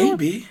that what we're doing?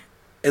 Maybe.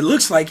 It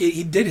looks like it.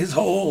 He did his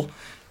whole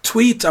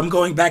tweet, I'm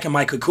going back in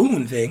my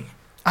cocoon thing.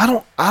 I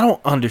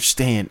don't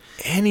understand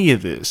any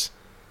of this.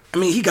 I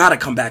mean, he got to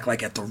come back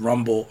like at the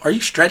Rumble. Are you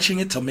stretching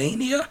it to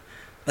Mania?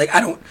 Like,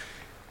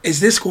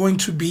 is this going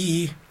to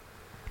be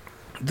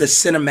the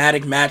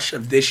cinematic match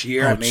of this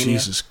year at Mania?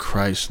 Jesus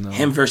Christ, no.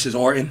 Him versus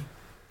Orton?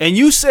 And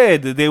you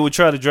said that they would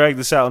try to drag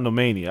this out into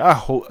Mania.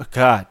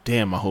 God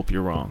damn, I hope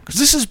you're wrong. Because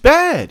this is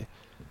bad.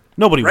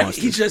 Nobody wants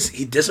this.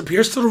 He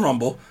disappears to the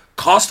Rumble,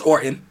 cost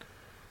Orton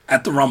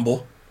at the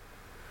Rumble,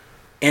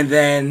 and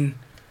then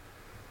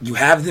you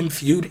have them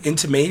feud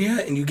into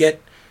Mania, and you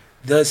get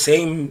the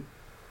same.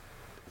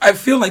 I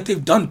feel like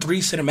they've done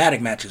 3 cinematic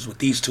matches with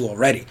these two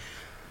already,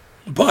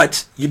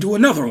 but you do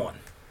another one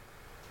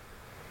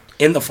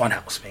in the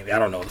Funhouse. Maybe I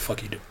don't know what the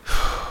fuck you do.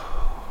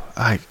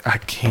 I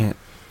can't.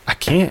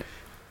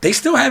 They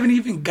still haven't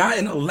even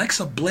gotten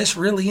Alexa Bliss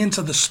really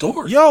into the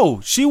story. Yo,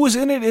 she was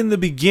in it in the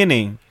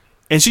beginning,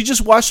 and she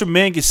just watched her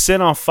man get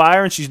set on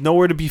fire, and she's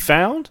nowhere to be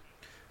found.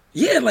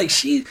 Yeah, like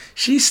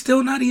she's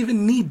still not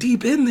even knee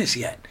deep in this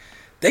yet.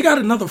 They got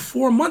another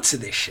 4 months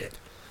of this shit.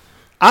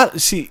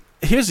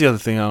 Here's the other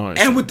thing I don't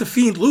understand. And with the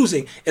Fiend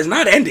losing, it's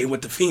not ending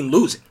with the Fiend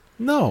losing.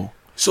 No.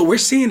 So we're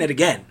seeing it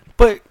again.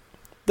 But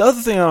the other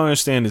thing I don't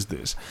understand is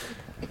this.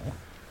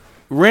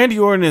 Randy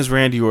Orton is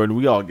Randy Orton.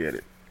 We all get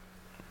it.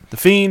 The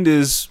Fiend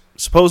is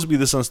supposed to be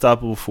this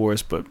unstoppable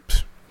force, but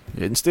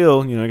and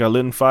still, got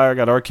lit on fire,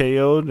 got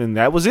RKO'd, and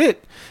that was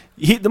it.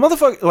 The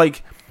motherfucker,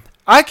 like,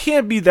 I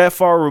can't be that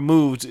far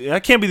removed. I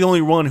can't be the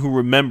only one who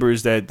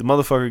remembers that the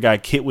motherfucker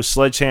got hit with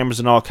sledgehammers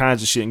and all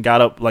kinds of shit and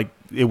got up like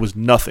it was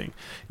nothing.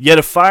 Yet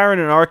a fire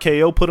and an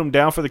RKO put him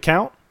down for the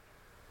count?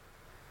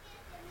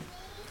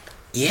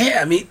 Yeah,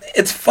 I mean,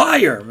 it's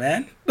fire,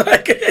 man.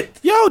 Like,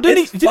 he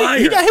got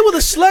hit with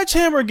a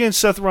sledgehammer against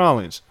Seth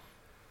Rollins.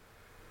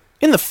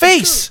 In the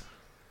face.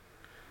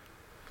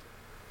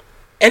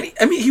 And,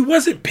 I mean, he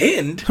wasn't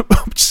pinned.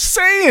 I'm just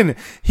saying.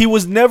 He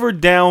was never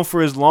down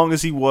for as long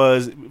as he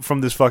was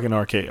from this fucking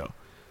RKO.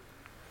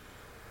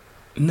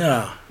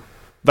 No.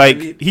 Like, I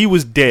mean, he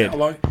was dead.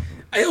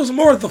 It was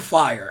more of the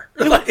fire.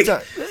 Like,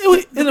 the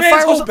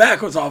man's whole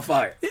back was on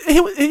fire.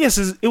 Yes,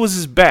 it was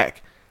his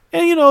back.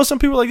 And, some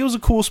people were like, it was a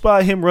cool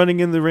spot, him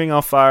running in the ring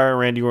on fire, and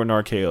Randy Orton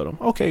RKO'd him.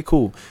 Okay,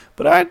 cool.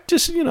 But I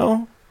just, I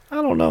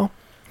don't know.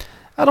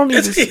 I don't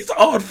need He's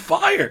on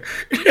fire.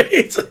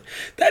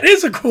 That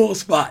is a cool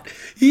spot.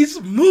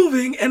 He's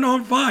moving and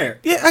on fire.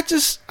 Yeah,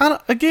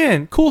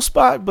 again, cool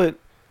spot, but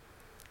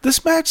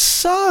this match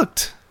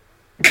sucked.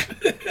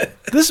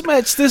 This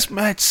match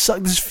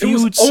sucked. This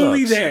feud sucks.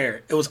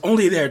 It was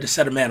only there to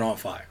set a man on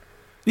fire.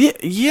 Yeah,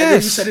 yes. And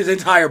then you set his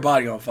entire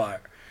body on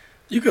fire.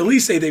 You can at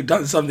least say they've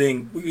done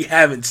something we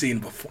haven't seen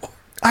before.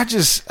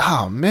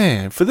 Oh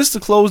man, for this to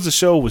close the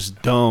show was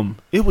dumb.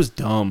 It was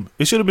dumb.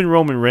 It should have been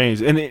Roman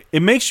Reigns. And it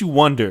makes you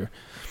wonder,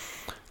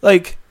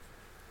 like,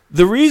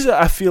 the reason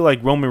I feel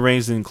like Roman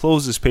Reigns didn't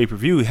close this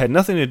pay-per-view had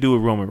nothing to do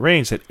with Roman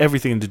Reigns, it had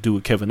everything to do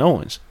with Kevin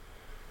Owens.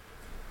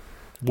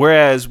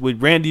 Whereas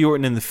with Randy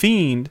Orton and The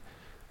Fiend,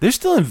 they're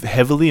still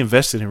heavily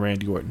invested in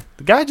Randy Orton.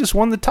 The guy just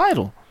won the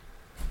title.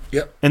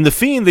 Yep. And The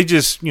Fiend, they're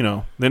just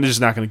not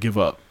going to give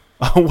up.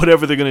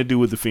 Whatever they're gonna do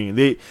with the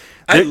Fiend,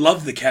 I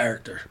love the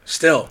character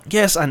still.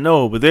 Yes, I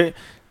know, but the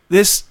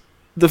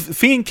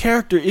Fiend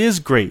character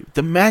is great.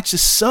 The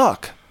matches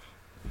suck.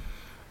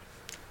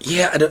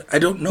 Yeah, I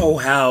don't know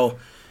how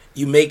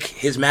you make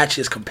his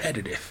matches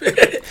competitive.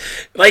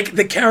 Like,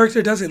 the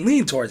character doesn't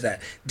lean towards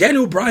that.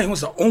 Daniel Bryan was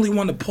the only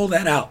one to pull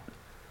that out.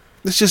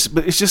 It's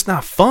just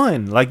not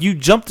fun. Like, you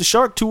jumped the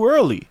shark too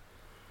early.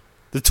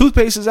 The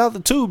toothpaste is out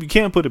the tube. You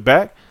can't put it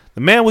back.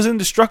 The man was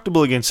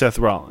indestructible against Seth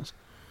Rollins.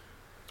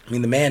 I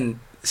mean, the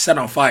man set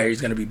on fire. He's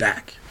going to be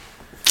back.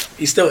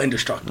 He's still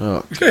indestructible.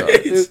 Oh, God.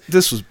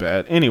 This was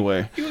bad.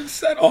 Anyway. He was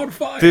set on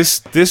fire. This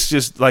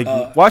just, like,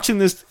 watching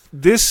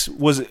this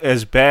was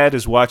as bad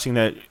as watching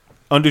that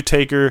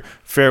Undertaker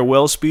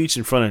farewell speech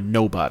in front of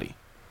nobody.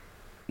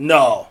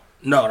 No,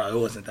 it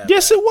wasn't that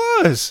Yes, bad. it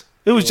was.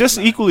 It was just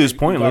equally as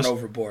pointless. Gone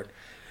overboard.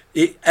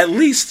 At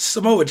least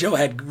Samoa Joe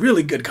had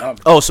really good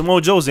comedy. Oh,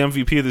 Samoa Joe's the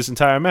MVP of this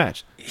entire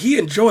match. He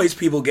enjoys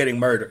people getting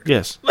murdered.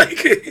 Yes.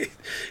 Like,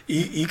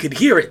 you could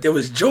hear it. There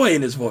was joy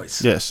in his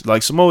voice. Yes.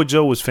 Like, Samoa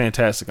Joe was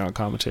fantastic on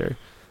commentary.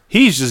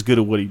 He's just good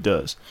at what he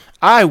does.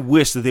 I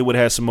wish that they would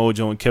have had Samoa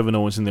Joe and Kevin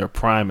Owens in their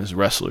prime as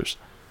wrestlers.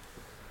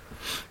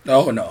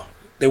 Oh, no.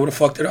 They would have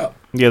fucked it up.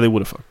 Yeah, they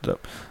would have fucked it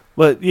up.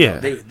 But,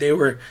 yeah.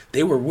 No,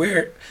 they were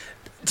where...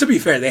 To be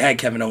fair, they had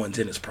Kevin Owens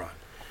in his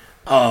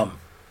prime.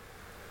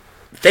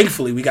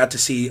 Thankfully, we got to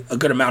see a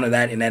good amount of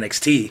that in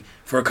NXT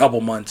for a couple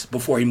months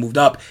before he moved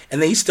up,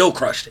 and then he still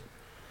crushed it.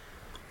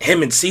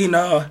 Him and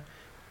Cena,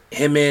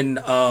 him and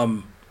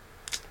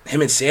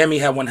Sammy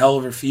had one hell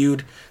of a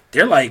feud.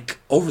 They're like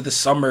over the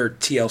summer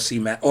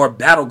TLC match or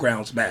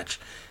Battlegrounds match.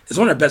 It's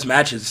one of the best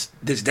matches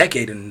this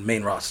decade in the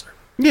main roster.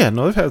 Yeah,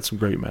 no, they've had some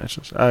great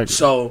matches. I agree.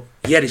 So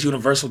he had his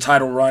Universal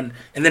title run,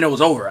 and then it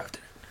was over after.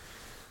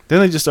 Then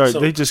they just started.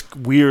 They just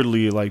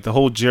weirdly like the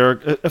whole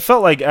Jericho. It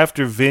felt like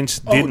after Vince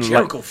didn't.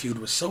 Jericho feud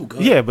was so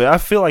good. Yeah, but I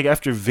feel like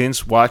after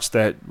Vince watched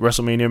that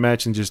WrestleMania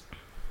match and just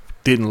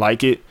didn't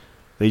like it,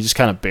 they just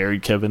kind of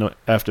buried Kevin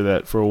after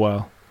that for a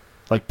while,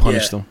 like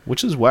punished him,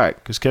 which is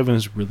whack because Kevin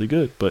is really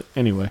good. But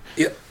anyway,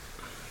 yeah.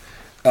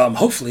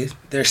 Hopefully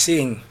they're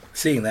seeing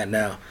that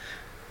now,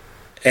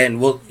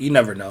 and you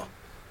never know,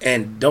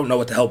 and don't know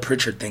what the hell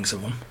Pritchard thinks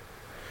of him,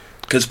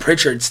 because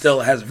Pritchard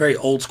still has a very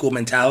old school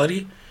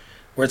mentality.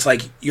 Where it's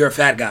like, you're a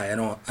fat guy. I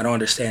don't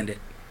understand it.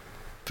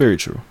 Very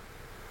true.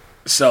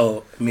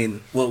 So, I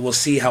mean, we'll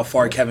see how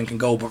far Kevin can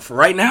go. But for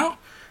right now,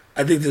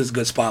 I think this is a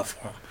good spot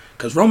for him.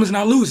 Because Roman's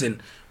not losing.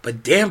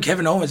 But damn,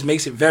 Kevin Owens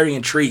makes it very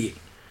intriguing.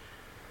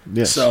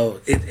 Yes. So,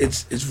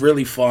 it's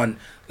really fun.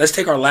 Let's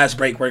take our last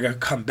break. We're going to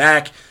come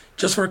back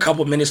just for a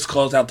couple minutes to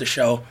close out the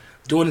show.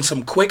 Doing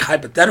some quick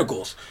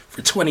hypotheticals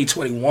for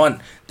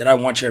 2021 that I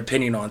want your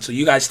opinion on. So,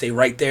 you guys stay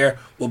right there.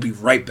 We'll be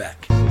right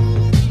back.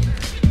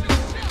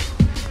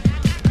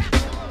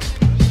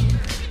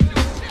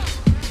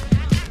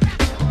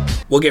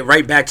 We'll get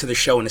right back to the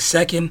show in a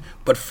second,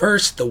 but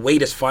first, the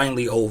wait is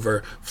finally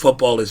over.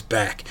 Football is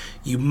back.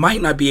 You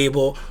might not be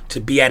able to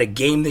be at a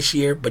game this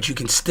year, but you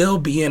can still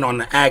be in on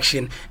the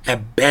action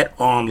at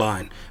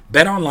BetOnline.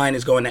 BetOnline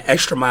is going the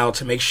extra mile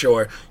to make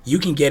sure you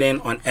can get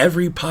in on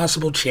every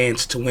possible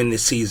chance to win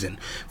this season.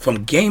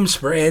 From game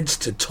spreads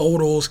to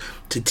totals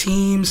to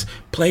teams,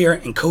 player,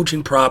 and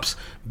coaching props,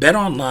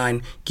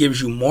 BetOnline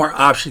gives you more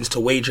options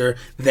to wager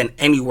than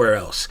anywhere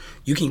else.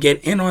 You can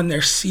get in on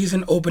their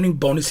season opening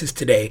bonuses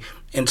today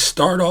and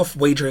start off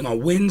wagering on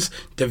wins,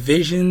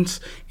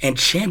 divisions, and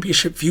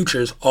championship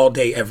futures all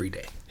day, every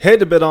day. Head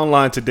to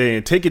BetOnline today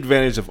and take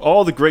advantage of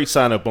all the great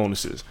sign-up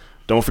bonuses.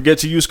 Don't forget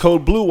to use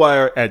code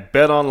BlueWire at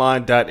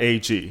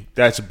betonline.ag.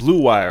 That's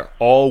BlueWire,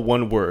 all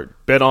one word.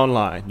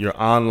 BetOnline, your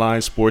online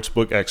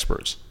sportsbook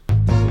experts.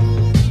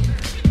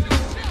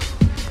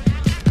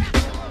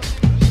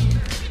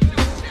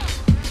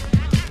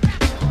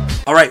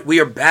 All right, we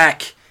are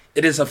back.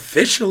 It is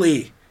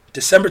officially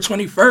December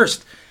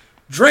 21st.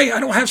 Dre, I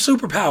don't have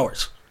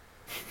superpowers.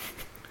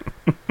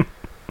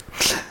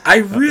 I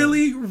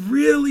really,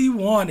 really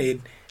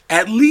wanted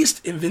at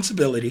least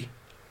invincibility.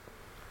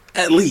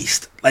 At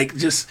least. Like,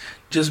 just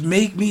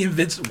make me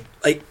invincible.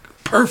 Like,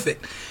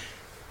 perfect.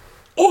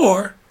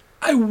 Or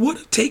I would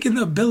have taken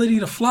the ability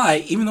to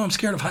fly, even though I'm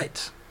scared of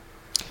heights.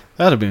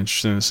 That'd have been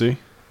interesting to see.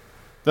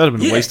 That'd have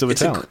been a waste of a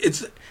talent.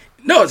 It's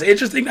an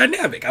interesting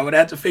dynamic. I would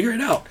have to figure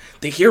it out.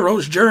 The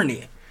hero's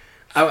journey.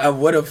 I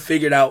would have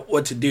figured out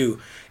what to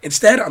do.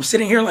 Instead, I'm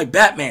sitting here like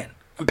Batman.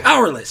 I'm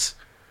powerless.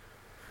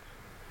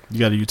 You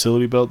got a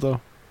utility belt, though?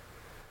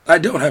 I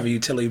don't have a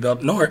utility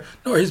belt, nor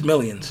his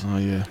millions. Oh,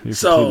 yeah. You're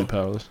completely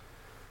powerless.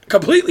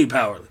 Completely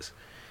powerless.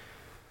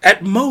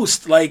 At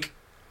most, like,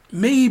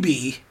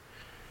 maybe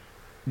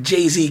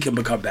Jay-Z can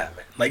become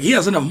Batman. Like, he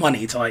has enough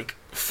money to, like,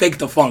 fake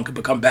the funk and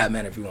become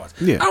Batman if he wants.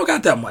 Yeah. I don't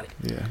got that money.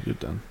 Yeah, you're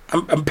done.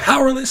 I'm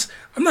powerless.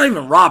 I'm not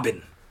even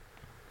Robin.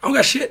 I don't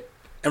got shit.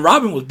 And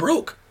Robin was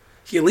broke.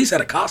 He at least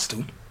had a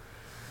costume.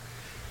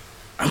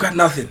 I've got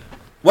nothing.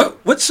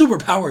 What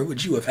superpower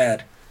would you have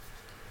had?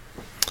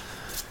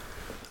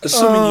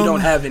 Assuming you don't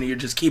have any, you're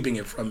just keeping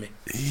it from me.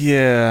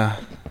 Yeah.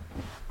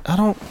 I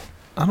don't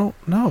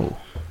know.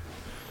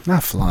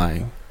 Not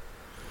flying.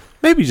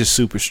 Maybe just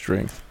super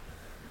strength.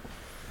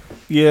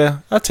 Yeah,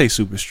 I'd take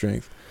super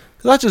strength.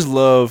 Because I just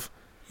love,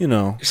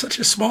 You're such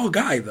a small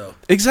guy, though.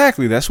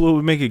 Exactly. That's what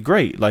would make it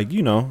great. Like,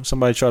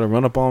 somebody try to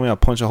run up on me, I'll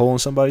punch a hole in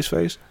somebody's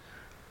face.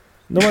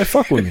 Nobody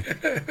fuck with me.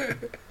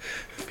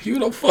 You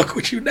don't fuck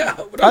with you now.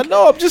 Okay. I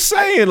know. I'm just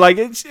saying. Like,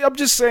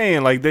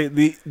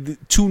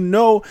 to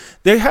know,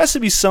 there has to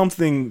be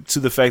something to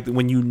the fact that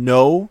when you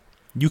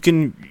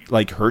can,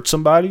 like, hurt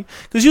somebody.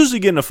 Because usually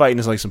getting a fight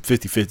is like some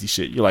 50-50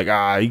 shit. You're like,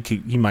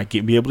 he might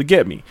be able to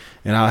get me.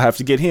 And I'll have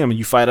to get him. And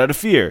you fight out of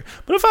fear.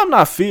 But if I'm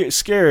not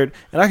scared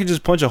and I can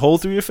just punch a hole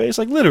through your face,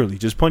 like, literally,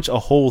 just punch a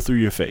hole through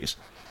your face.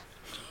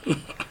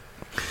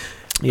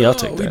 Yeah, I'll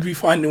take that. We'd be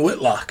finding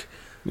Whitlock.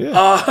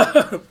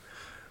 Yeah.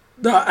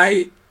 No,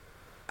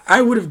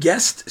 I would have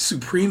guessed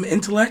supreme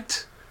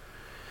intellect.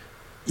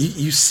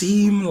 You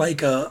seem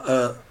like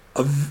a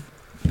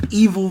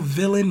evil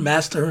villain,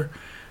 master,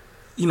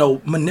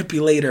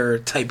 manipulator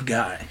type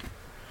guy.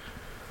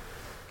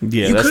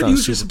 Yeah, you that's could not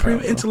use your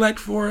supreme intellect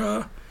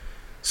for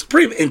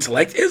supreme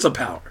intellect is a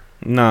power.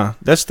 Nah,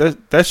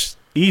 that's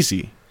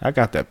easy. I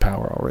got that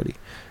power already.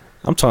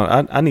 I'm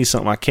talking. I need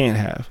something I can't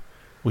have,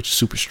 which is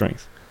super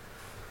strength.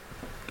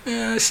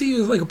 Yeah, I see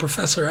you as like a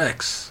Professor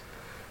X.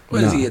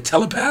 What is he, a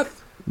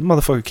telepath? The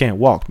motherfucker can't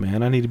walk,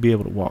 man. I need to be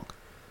able to walk.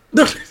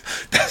 No,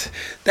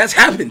 that's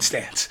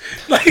happenstance.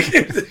 Like,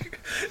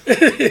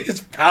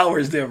 his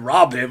powers then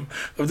rob him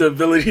of the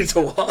ability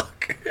to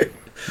walk.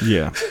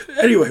 Yeah.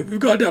 Anyway, we've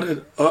gone down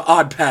an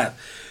odd path.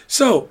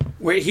 So,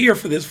 we're here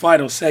for this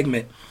final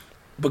segment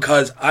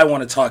because I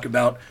want to talk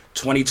about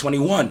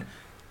 2021.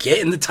 Get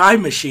in the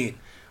time machine.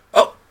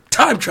 Oh,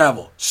 time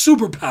travel.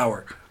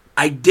 Superpower.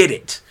 I did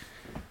it.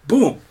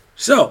 Boom.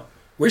 So,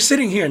 we're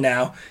sitting here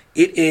now.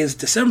 It is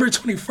December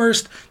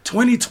 21st,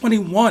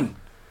 2021.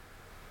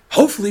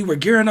 Hopefully, we're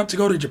gearing up to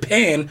go to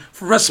Japan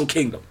for Wrestle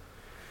Kingdom.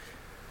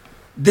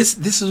 This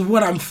is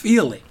what I'm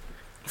feeling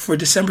for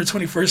December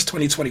 21st,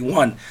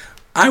 2021.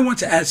 I want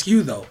to ask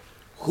you, though,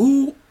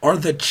 who are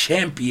the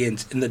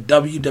champions in the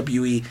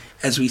WWE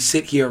as we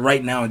sit here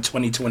right now in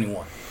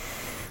 2021?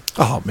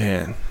 Oh,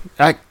 man.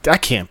 I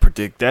can't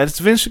predict that. It's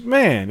Vince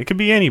McMahon. It could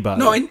be anybody.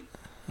 No,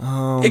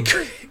 it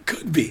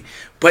could be.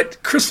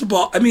 But crystal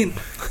ball, I mean,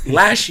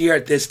 last year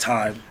at this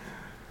time,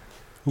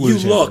 you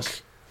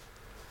look,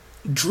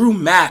 Drew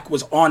Mack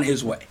was on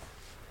his way.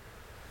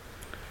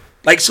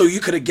 Like, so you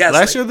could have guessed.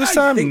 Last year this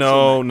time?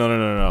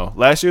 No.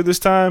 Last year this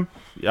time,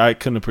 I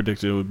couldn't have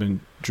predicted it would have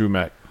been Drew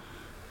Mack.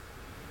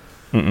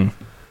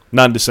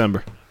 Not in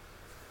December.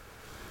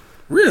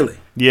 Really?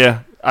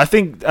 Yeah. I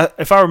think,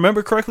 if I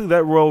remember correctly,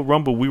 that Royal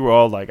Rumble, we were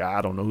all like,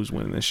 I don't know who's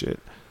winning this shit.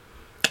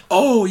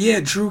 Oh,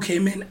 yeah. Drew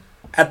came in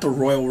at the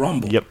Royal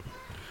Rumble. Yep.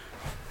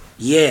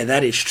 Yeah,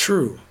 that is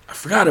true. I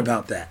forgot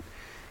about that.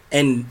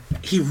 And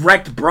he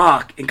wrecked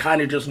Brock and kind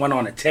of just went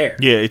on a tear.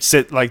 Yeah, it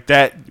set like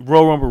that.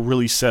 Royal Rumble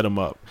really set him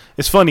up.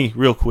 It's funny,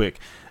 real quick.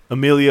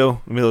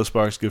 Emilio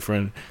Sparks, good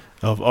friend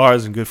of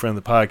ours and good friend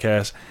of the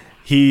podcast.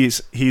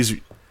 He's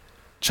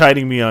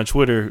chiding me on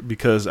Twitter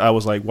because I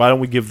was like, why don't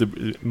we give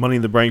the Money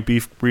in the Bank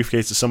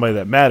briefcase to somebody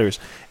that matters?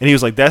 And he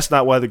was like, that's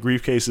not why the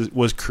briefcase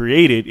was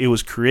created. It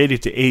was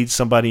created to aid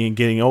somebody in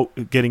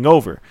getting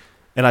over.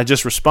 And I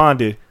just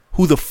responded,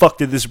 who the fuck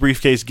did this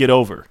briefcase get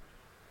over?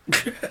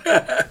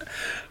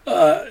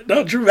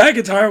 No, Drew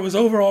McIntyre was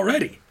over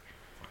already.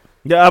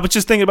 Yeah, I was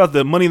just thinking about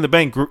the Money in the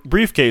Bank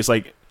briefcase.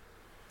 Like,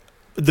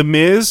 The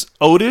Miz,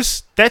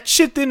 Otis, that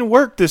shit didn't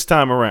work this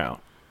time around.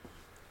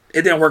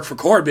 It didn't work for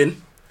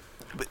Corbin.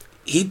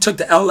 He took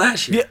the L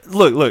last year. Yeah,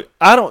 look.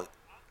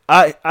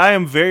 I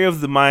am very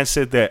of the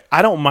mindset that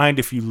I don't mind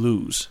if you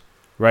lose,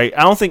 right?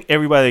 I don't think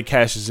everybody that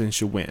cashes in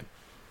should win.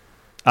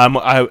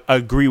 I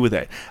agree with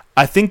that.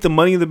 I think the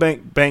Money in the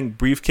Bank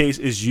briefcase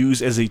is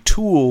used as a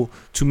tool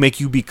to make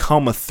you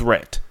become a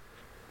threat.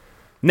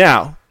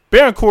 Now,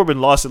 Baron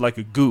Corbin lost it like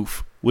a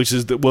goof, which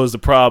was the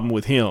problem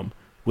with him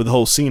with the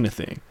whole Cena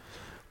thing.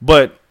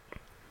 But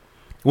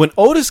when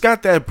Otis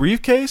got that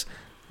briefcase,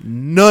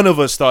 none of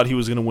us thought he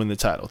was going to win the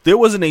title. There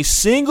wasn't a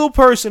single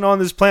person on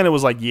this planet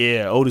was like,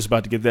 yeah, Otis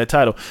about to get that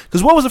title.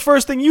 Because what was the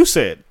first thing you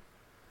said?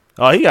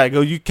 Oh, he got to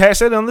go. You cash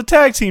that on the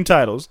tag team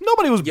titles.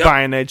 Nobody was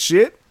buying that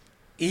shit.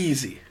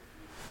 Easy.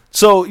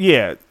 So,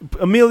 yeah,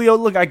 Emilio,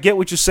 look, I get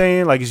what you're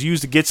saying. Like, it's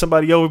used to get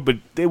somebody over, but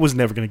it was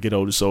never going to get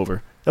Otis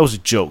over. That was a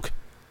joke.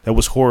 That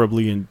was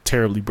horribly and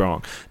terribly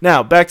wrong.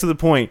 Now, back to the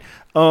point.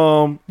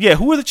 Yeah,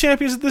 who were the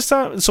champions at this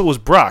time? So it was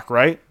Brock,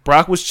 right?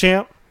 Brock was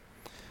champ?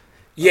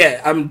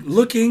 Yeah, I'm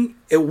looking.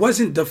 It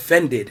wasn't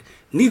defended.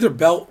 Neither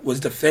belt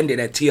was defended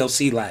at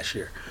TLC last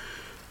year.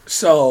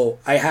 So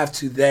I have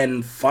to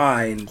then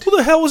find who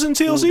the hell was in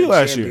TLC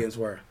last year?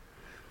 Were.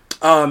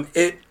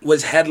 It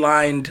was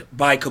headlined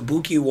by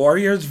Kabuki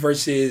Warriors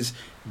versus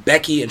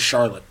Becky and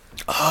Charlotte.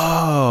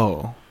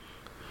 Oh,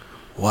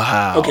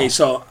 wow. Okay,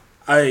 so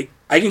I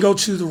can go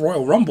to the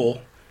Royal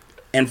Rumble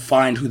and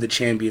find who the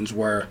champions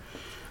were.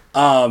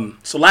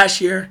 So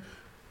last year,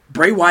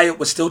 Bray Wyatt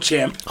was still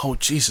champ. Oh,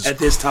 Jesus at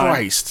this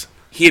Christ. Time.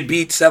 He had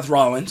beat Seth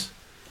Rollins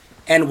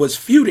and was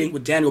feuding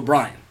with Daniel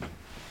Bryan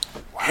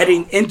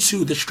heading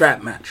into the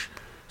strap match.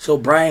 So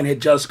Bryan had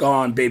just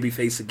gone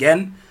babyface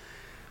again.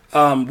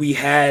 We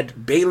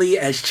had Bayley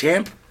as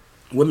champ,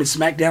 Women's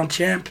SmackDown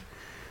champ.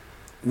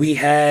 We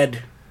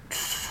had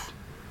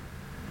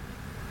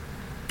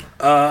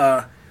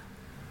Cien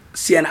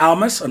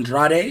Almas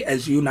Andrade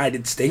as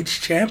United States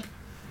champ.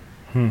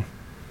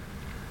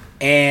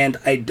 And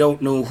I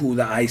don't know who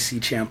the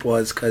IC champ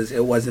was because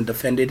it wasn't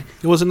defended.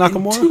 It wasn't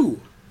Nakamura?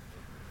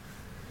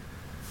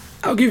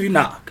 I'll give you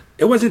knock.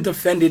 It wasn't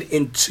defended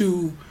in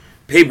 2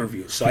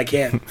 pay-per-views, so I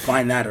can't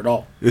find that at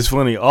all. It's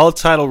funny. All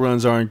title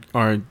runs aren't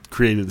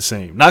created the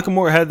same.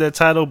 Nakamura had that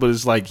title, but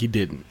it's like he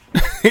didn't.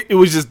 It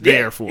was just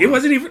there for him.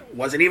 It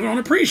wasn't even on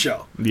a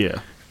pre-show.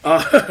 Yeah.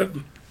 So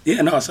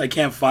I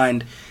can't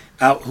find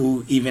out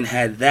who even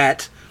had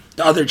that.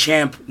 The other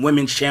champ,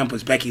 women's champ,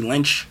 was Becky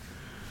Lynch.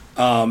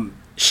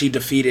 She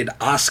defeated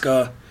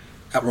Asuka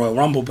at Royal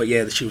Rumble, but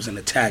yeah, she was in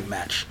a tag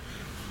match.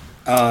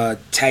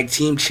 Tag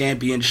team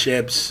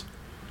championships.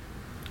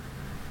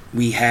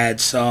 We had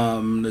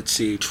some, let's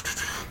see,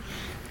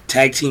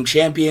 tag team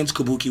champions,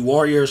 Kabuki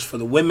Warriors for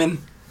the women.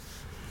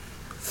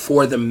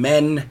 For the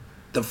men,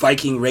 the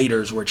Viking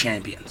Raiders were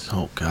champions.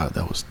 Oh, God,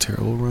 that was a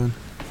terrible run.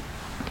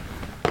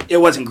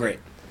 It wasn't great.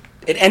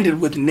 It ended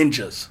with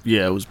ninjas.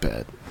 Yeah, it was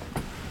bad.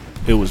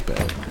 It was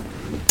bad.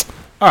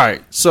 All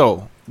right,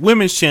 so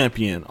women's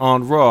champion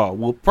on Raw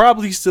will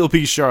probably still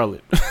be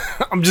Charlotte.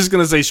 I'm just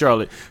going to say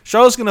Charlotte.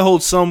 Charlotte's going to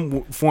hold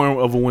some form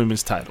of a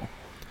women's title.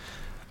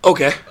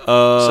 Okay.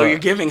 So you're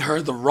giving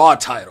her the Raw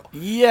title.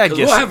 Yeah, I guess.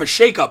 We'll have a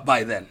shakeup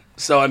by then.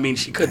 So, I mean,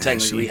 she could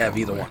technically have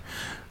either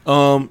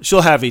one. She'll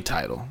have a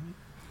title.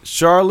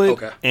 Charlotte,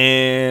 Okay.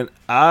 and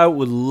I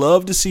would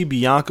love to see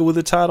Bianca with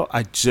the title.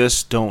 I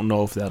just don't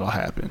know if that'll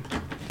happen,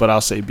 but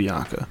I'll say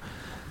Bianca.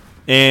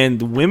 And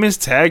the women's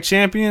tag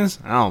champions,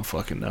 I don't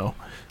fucking know.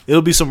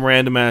 It'll be some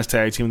random ass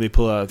tag team they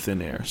pull out of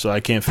thin air, so I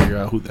can't figure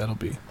out who that'll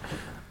be.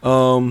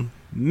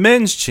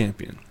 Men's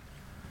champion.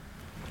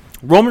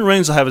 Roman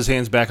Reigns will have his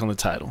hands back on the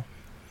title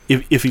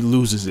if he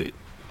loses it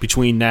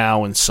between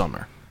now and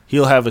summer.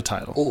 He'll have a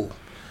title. Ooh.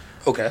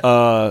 Okay.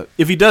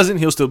 If he doesn't,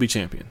 he'll still be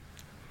champion.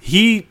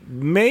 He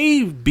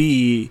may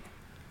be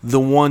the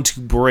one to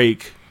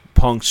break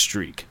Punk's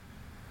streak.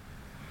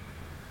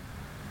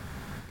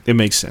 It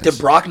makes sense. Did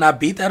Brock not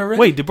beat that already?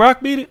 Wait, did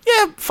Brock beat it?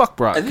 Yeah, fuck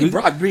Brock. I think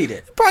Brock beat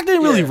it. Brock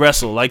didn't really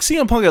wrestle. Like,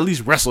 CM Punk at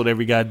least wrestled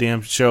every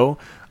goddamn show.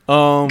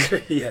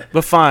 Yeah.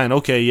 But fine.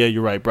 Okay, yeah,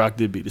 you're right. Brock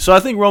did beat it. So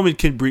I think Roman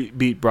can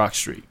beat Brock's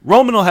streak.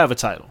 Roman will have a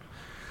title.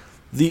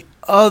 The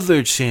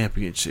other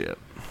championship.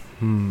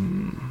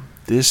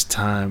 This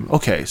time.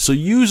 Okay, so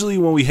usually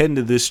when we head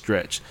into this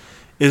stretch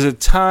is a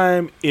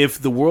time,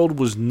 if the world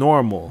was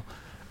normal,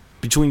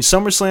 between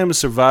SummerSlam and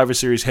Survivor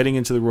Series heading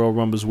into the Royal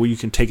Rumbles, where you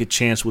can take a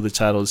chance with the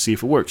title to see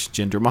if it works.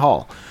 Jinder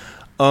Mahal.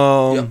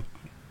 Yep.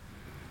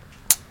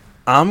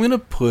 I'm going to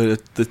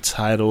put the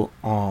title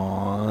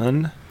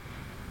on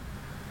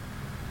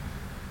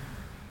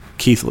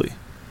Keith Lee.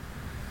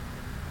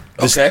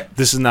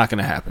 This is not going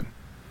to happen.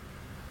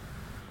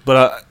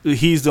 But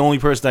he's the only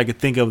person I could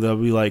think of that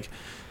would be like,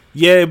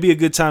 yeah, it'd be a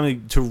good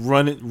time to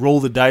roll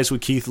the dice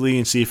with Keith Lee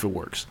and see if it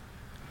works.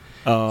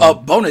 A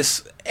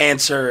bonus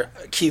answer,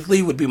 Keith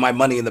Lee would be my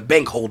Money in the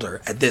Bank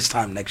holder at this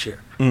time next year.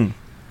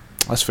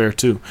 That's fair,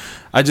 too.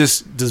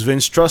 Does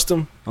Vince trust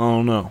him? I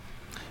don't know.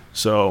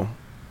 So,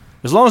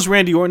 as long as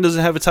Randy Orton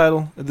doesn't have a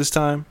title at this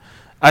time,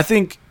 I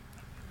think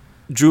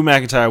Drew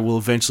McIntyre will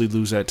eventually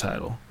lose that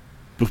title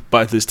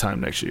by this time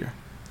next year.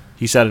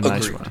 He's had a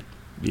nice run.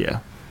 Yeah.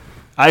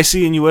 IC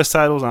and US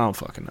titles, I don't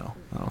fucking know.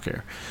 I don't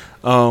care.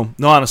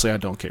 No, honestly, I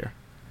don't care.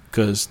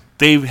 Because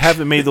they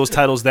haven't made those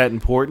titles that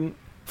important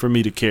for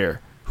me to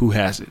care who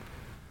has it.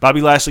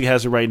 Bobby Lashley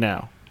has it right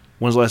now.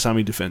 When's the last time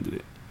he defended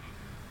it?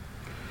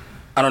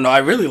 I don't know. I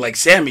really like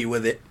Sammy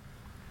with it.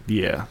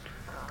 Yeah.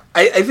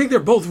 I think they're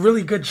both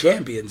really good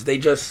champions. They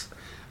just,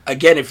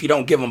 again, if you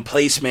don't give them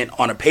placement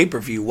on a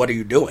pay-per-view, what are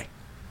you doing?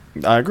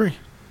 I agree.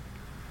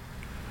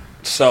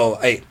 So,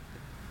 it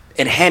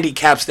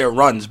handicaps their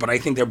runs, but I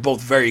think they're both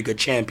very good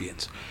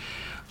champions.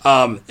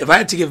 If I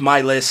had to give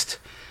my list,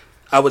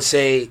 I would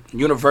say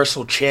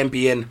Universal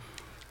Champion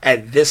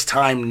at this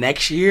time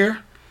next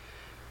year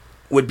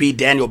would be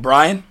Daniel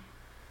Bryan.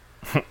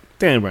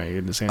 Daniel Bryan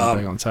getting his hands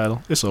back on the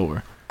title. It's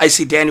over. I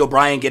see Daniel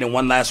Bryan getting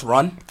one last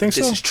run. Think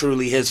this so? is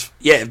truly his.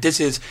 Yeah, if this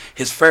is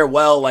his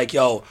farewell, like,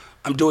 yo,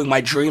 I'm doing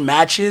my dream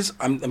matches.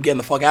 I'm getting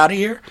the fuck out of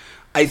here.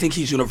 I think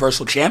he's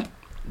Universal Champ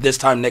this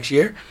time next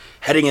year,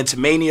 heading into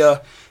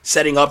Mania,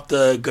 setting up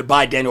the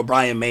goodbye Daniel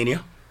Bryan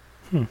Mania.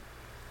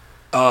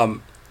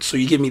 So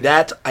you give me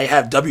that. I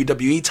have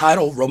WWE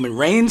title, Roman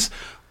Reigns,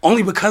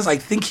 only because I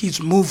think he's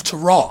moved to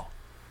Raw.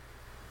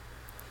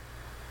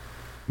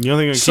 You don't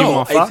think you're keep him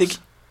on Fox? I think.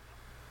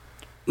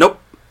 Nope.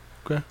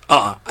 Okay.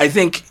 I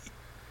think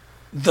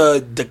the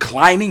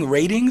declining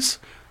ratings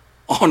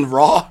on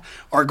Raw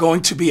are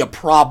going to be a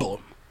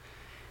problem.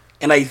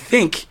 And I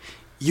think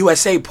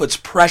USA puts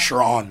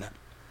pressure on them.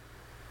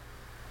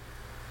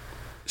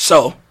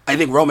 So, I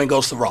think Roman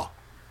goes to Raw.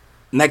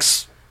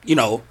 Next,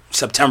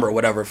 September or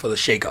whatever for the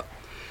shakeup.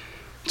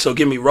 So,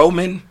 give me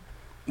Roman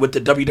with the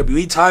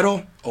WWE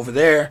title over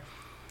there.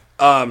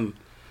 The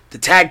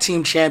tag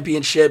team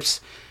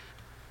championships.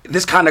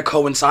 This kind of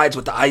coincides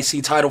with the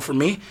IC title for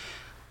me.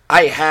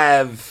 I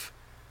have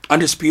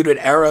Undisputed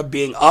Era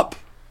being up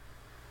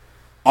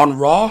on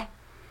Raw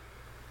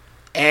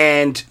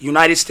and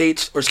United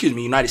States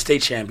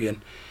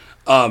champion.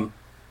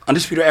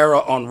 Undisputed Era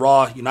on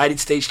Raw. United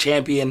States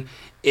champion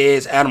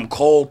is Adam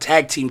Cole.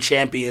 Tag team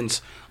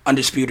champions,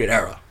 Undisputed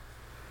Era.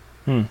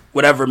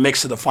 Whatever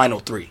mix of the final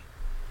three.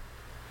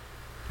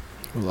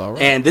 Well, all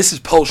right. And this is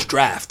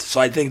post-draft, so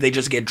I think they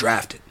just get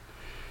drafted.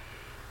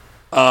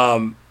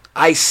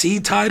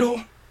 IC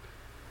title,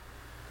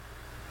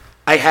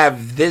 I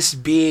have this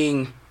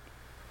being...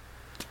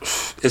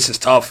 This is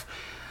tough.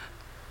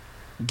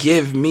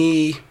 Give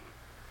me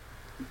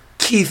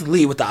Keith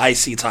Lee with the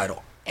IC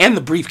title and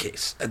the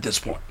briefcase at this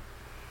point.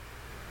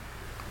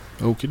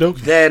 Okie dokie.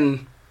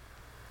 Then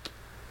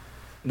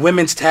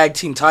women's tag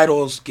team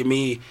titles, give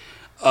me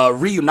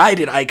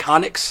Reunited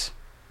Iconics.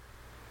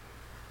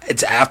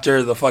 It's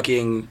after the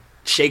fucking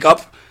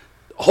shakeup.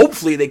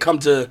 Hopefully they come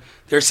to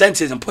their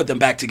senses and put them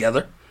back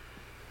together.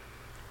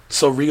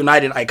 So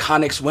Reunited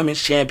Iconics,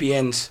 women's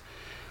champions.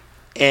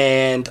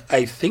 And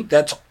I think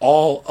that's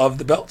all of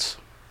the belts.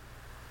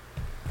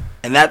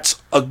 And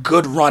that's a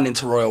good run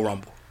into Royal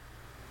Rumble.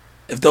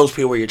 If those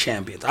people were your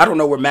champions. I don't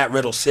know where Matt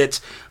Riddle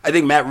sits. I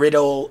think Matt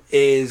Riddle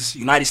is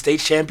United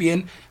States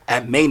champion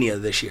at Mania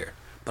this year.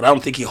 But I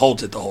don't think he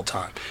holds it the whole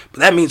time. But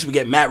that means we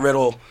get Matt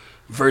Riddle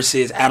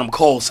versus Adam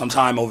Cole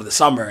sometime over the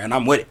summer, and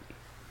I'm with it.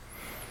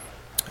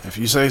 If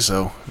you say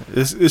so.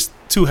 It's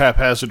too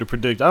haphazard to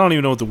predict. I don't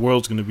even know what the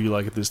world's going to be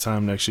like at this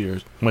time next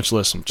year, much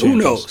less some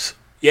champions. Who knows?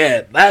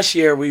 Yeah, last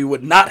year we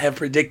would not have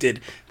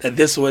predicted that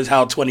this was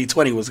how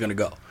 2020 was going to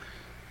go.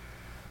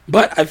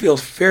 But I feel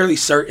fairly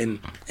certain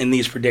in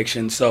these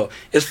predictions. So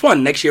it's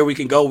fun. Next year we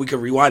can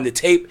rewind the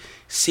tape,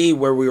 see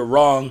where we were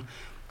wrong.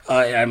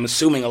 I'm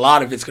assuming a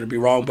lot of it's going to be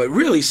wrong, but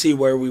really see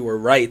where we were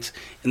right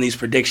in these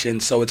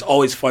predictions. So it's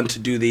always fun to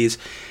do these.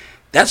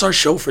 That's our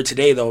show for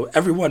today, though.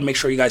 Everyone, make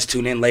sure you guys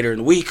tune in later in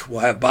the week.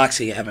 We'll have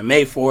boxing and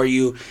MMA for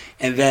you.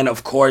 And then,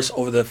 of course,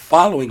 over the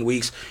following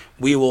weeks,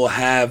 we will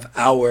have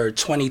our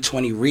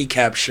 2020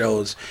 recap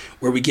shows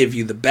where we give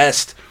you the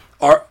best,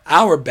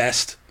 our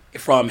best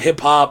from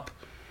hip-hop,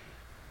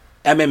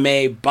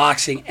 MMA,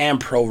 boxing,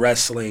 and pro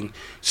wrestling.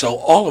 So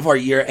all of our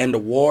year-end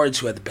awards,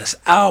 who had the best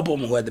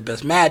album, who had the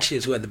best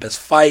matches, who had the best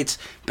fights,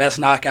 best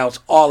knockouts,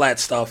 all that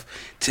stuff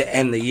to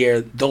end the year.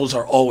 Those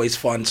are always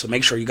fun, so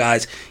make sure you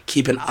guys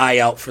keep an eye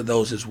out for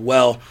those as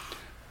well.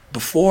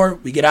 Before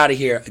we get out of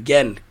here,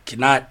 again,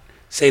 cannot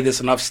say this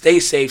enough, stay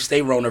safe,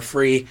 stay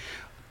Rona-free. A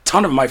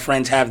ton of my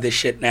friends have this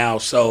shit now,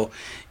 so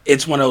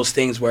it's one of those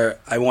things where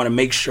I want to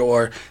make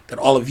sure that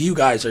all of you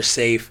guys are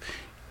safe.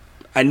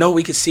 I know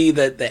we can see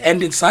the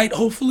end in sight,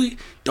 hopefully.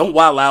 Don't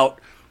wild out.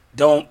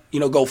 Don't,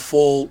 go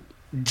full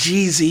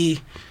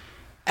Jeezy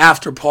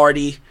after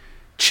party.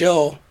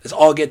 Chill. Let's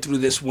all get through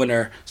this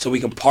winter so we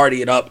can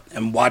party it up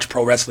and watch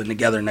pro wrestling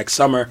together next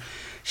summer.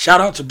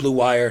 Shout out to Blue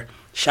Wire.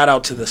 Shout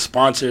out to the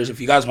sponsors. If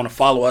you guys want to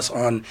follow us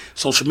on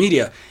social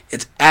media,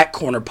 it's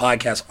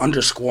 @CornerPodcast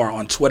 _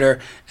 on Twitter,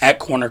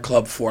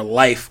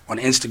 @CornerClub4Life on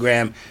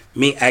Instagram,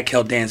 me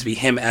 @Kel Dansby,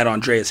 him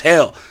 @Andreas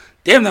Hale.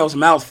 Damn, that was a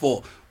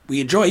mouthful. We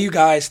enjoy you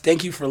guys.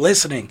 Thank you for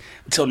listening.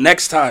 Until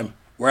next time,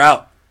 we're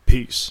out.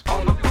 Peace.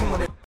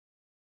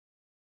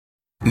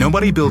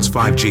 Nobody builds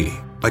 5G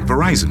like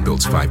Verizon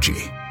builds 5G,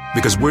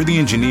 because we're the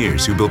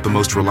engineers who built the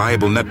most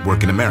reliable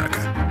network in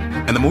America.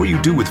 And the more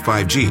you do with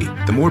 5G,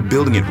 the more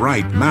building it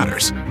right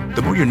matters.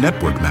 The more your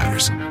network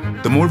matters.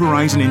 The more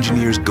Verizon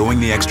engineers going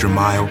the extra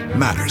mile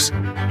matters.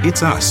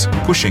 It's us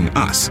pushing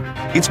us.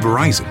 It's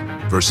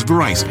Verizon versus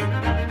Verizon.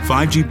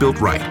 5G built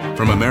right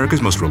from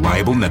America's most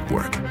reliable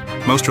network.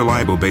 Most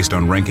reliable based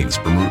on rankings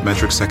from Root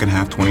Metrics second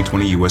half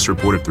 2020 U.S.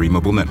 report of 3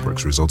 mobile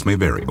networks. Results may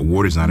vary.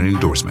 Award is not an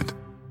endorsement.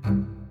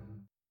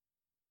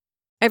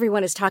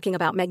 Everyone is talking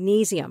about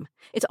magnesium.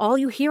 It's all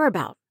you hear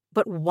about.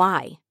 But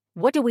why?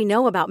 What do we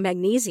know about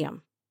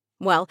magnesium?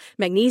 Well,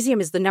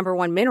 magnesium is the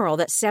 #1 mineral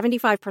that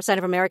 75%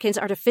 of Americans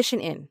are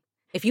deficient in.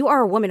 If you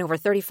are a woman over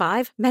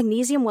 35,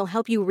 magnesium will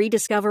help you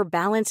rediscover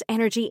balance,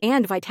 energy,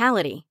 and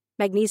vitality.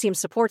 Magnesium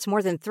supports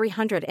more than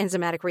 300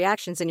 enzymatic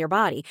reactions in your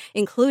body,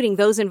 including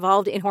those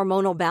involved in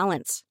hormonal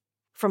balance.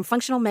 From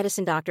functional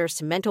medicine doctors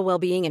to mental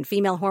well-being and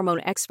female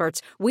hormone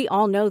experts, we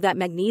all know that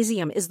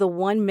magnesium is the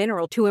one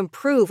mineral to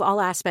improve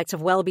all aspects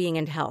of well-being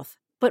and health.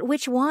 But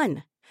which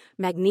one?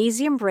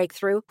 Magnesium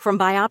Breakthrough from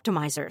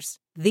Bioptimizers,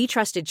 the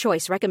trusted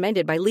choice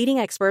recommended by leading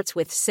experts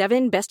with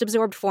 7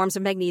 best-absorbed forms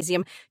of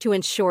magnesium to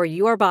ensure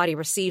your body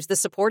receives the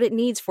support it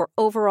needs for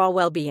overall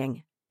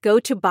well-being. Go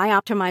to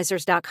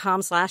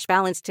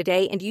bioptimizers.com/balance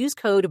today and use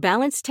code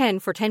BALANCE10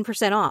 for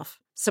 10% off.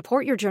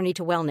 Support your journey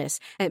to wellness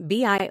at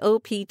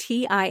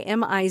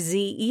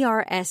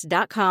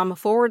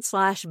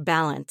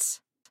bioptimizers.com/balance.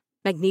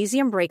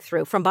 Magnesium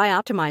Breakthrough from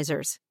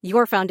Bioptimizers,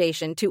 your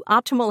foundation to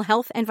optimal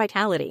health and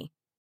vitality.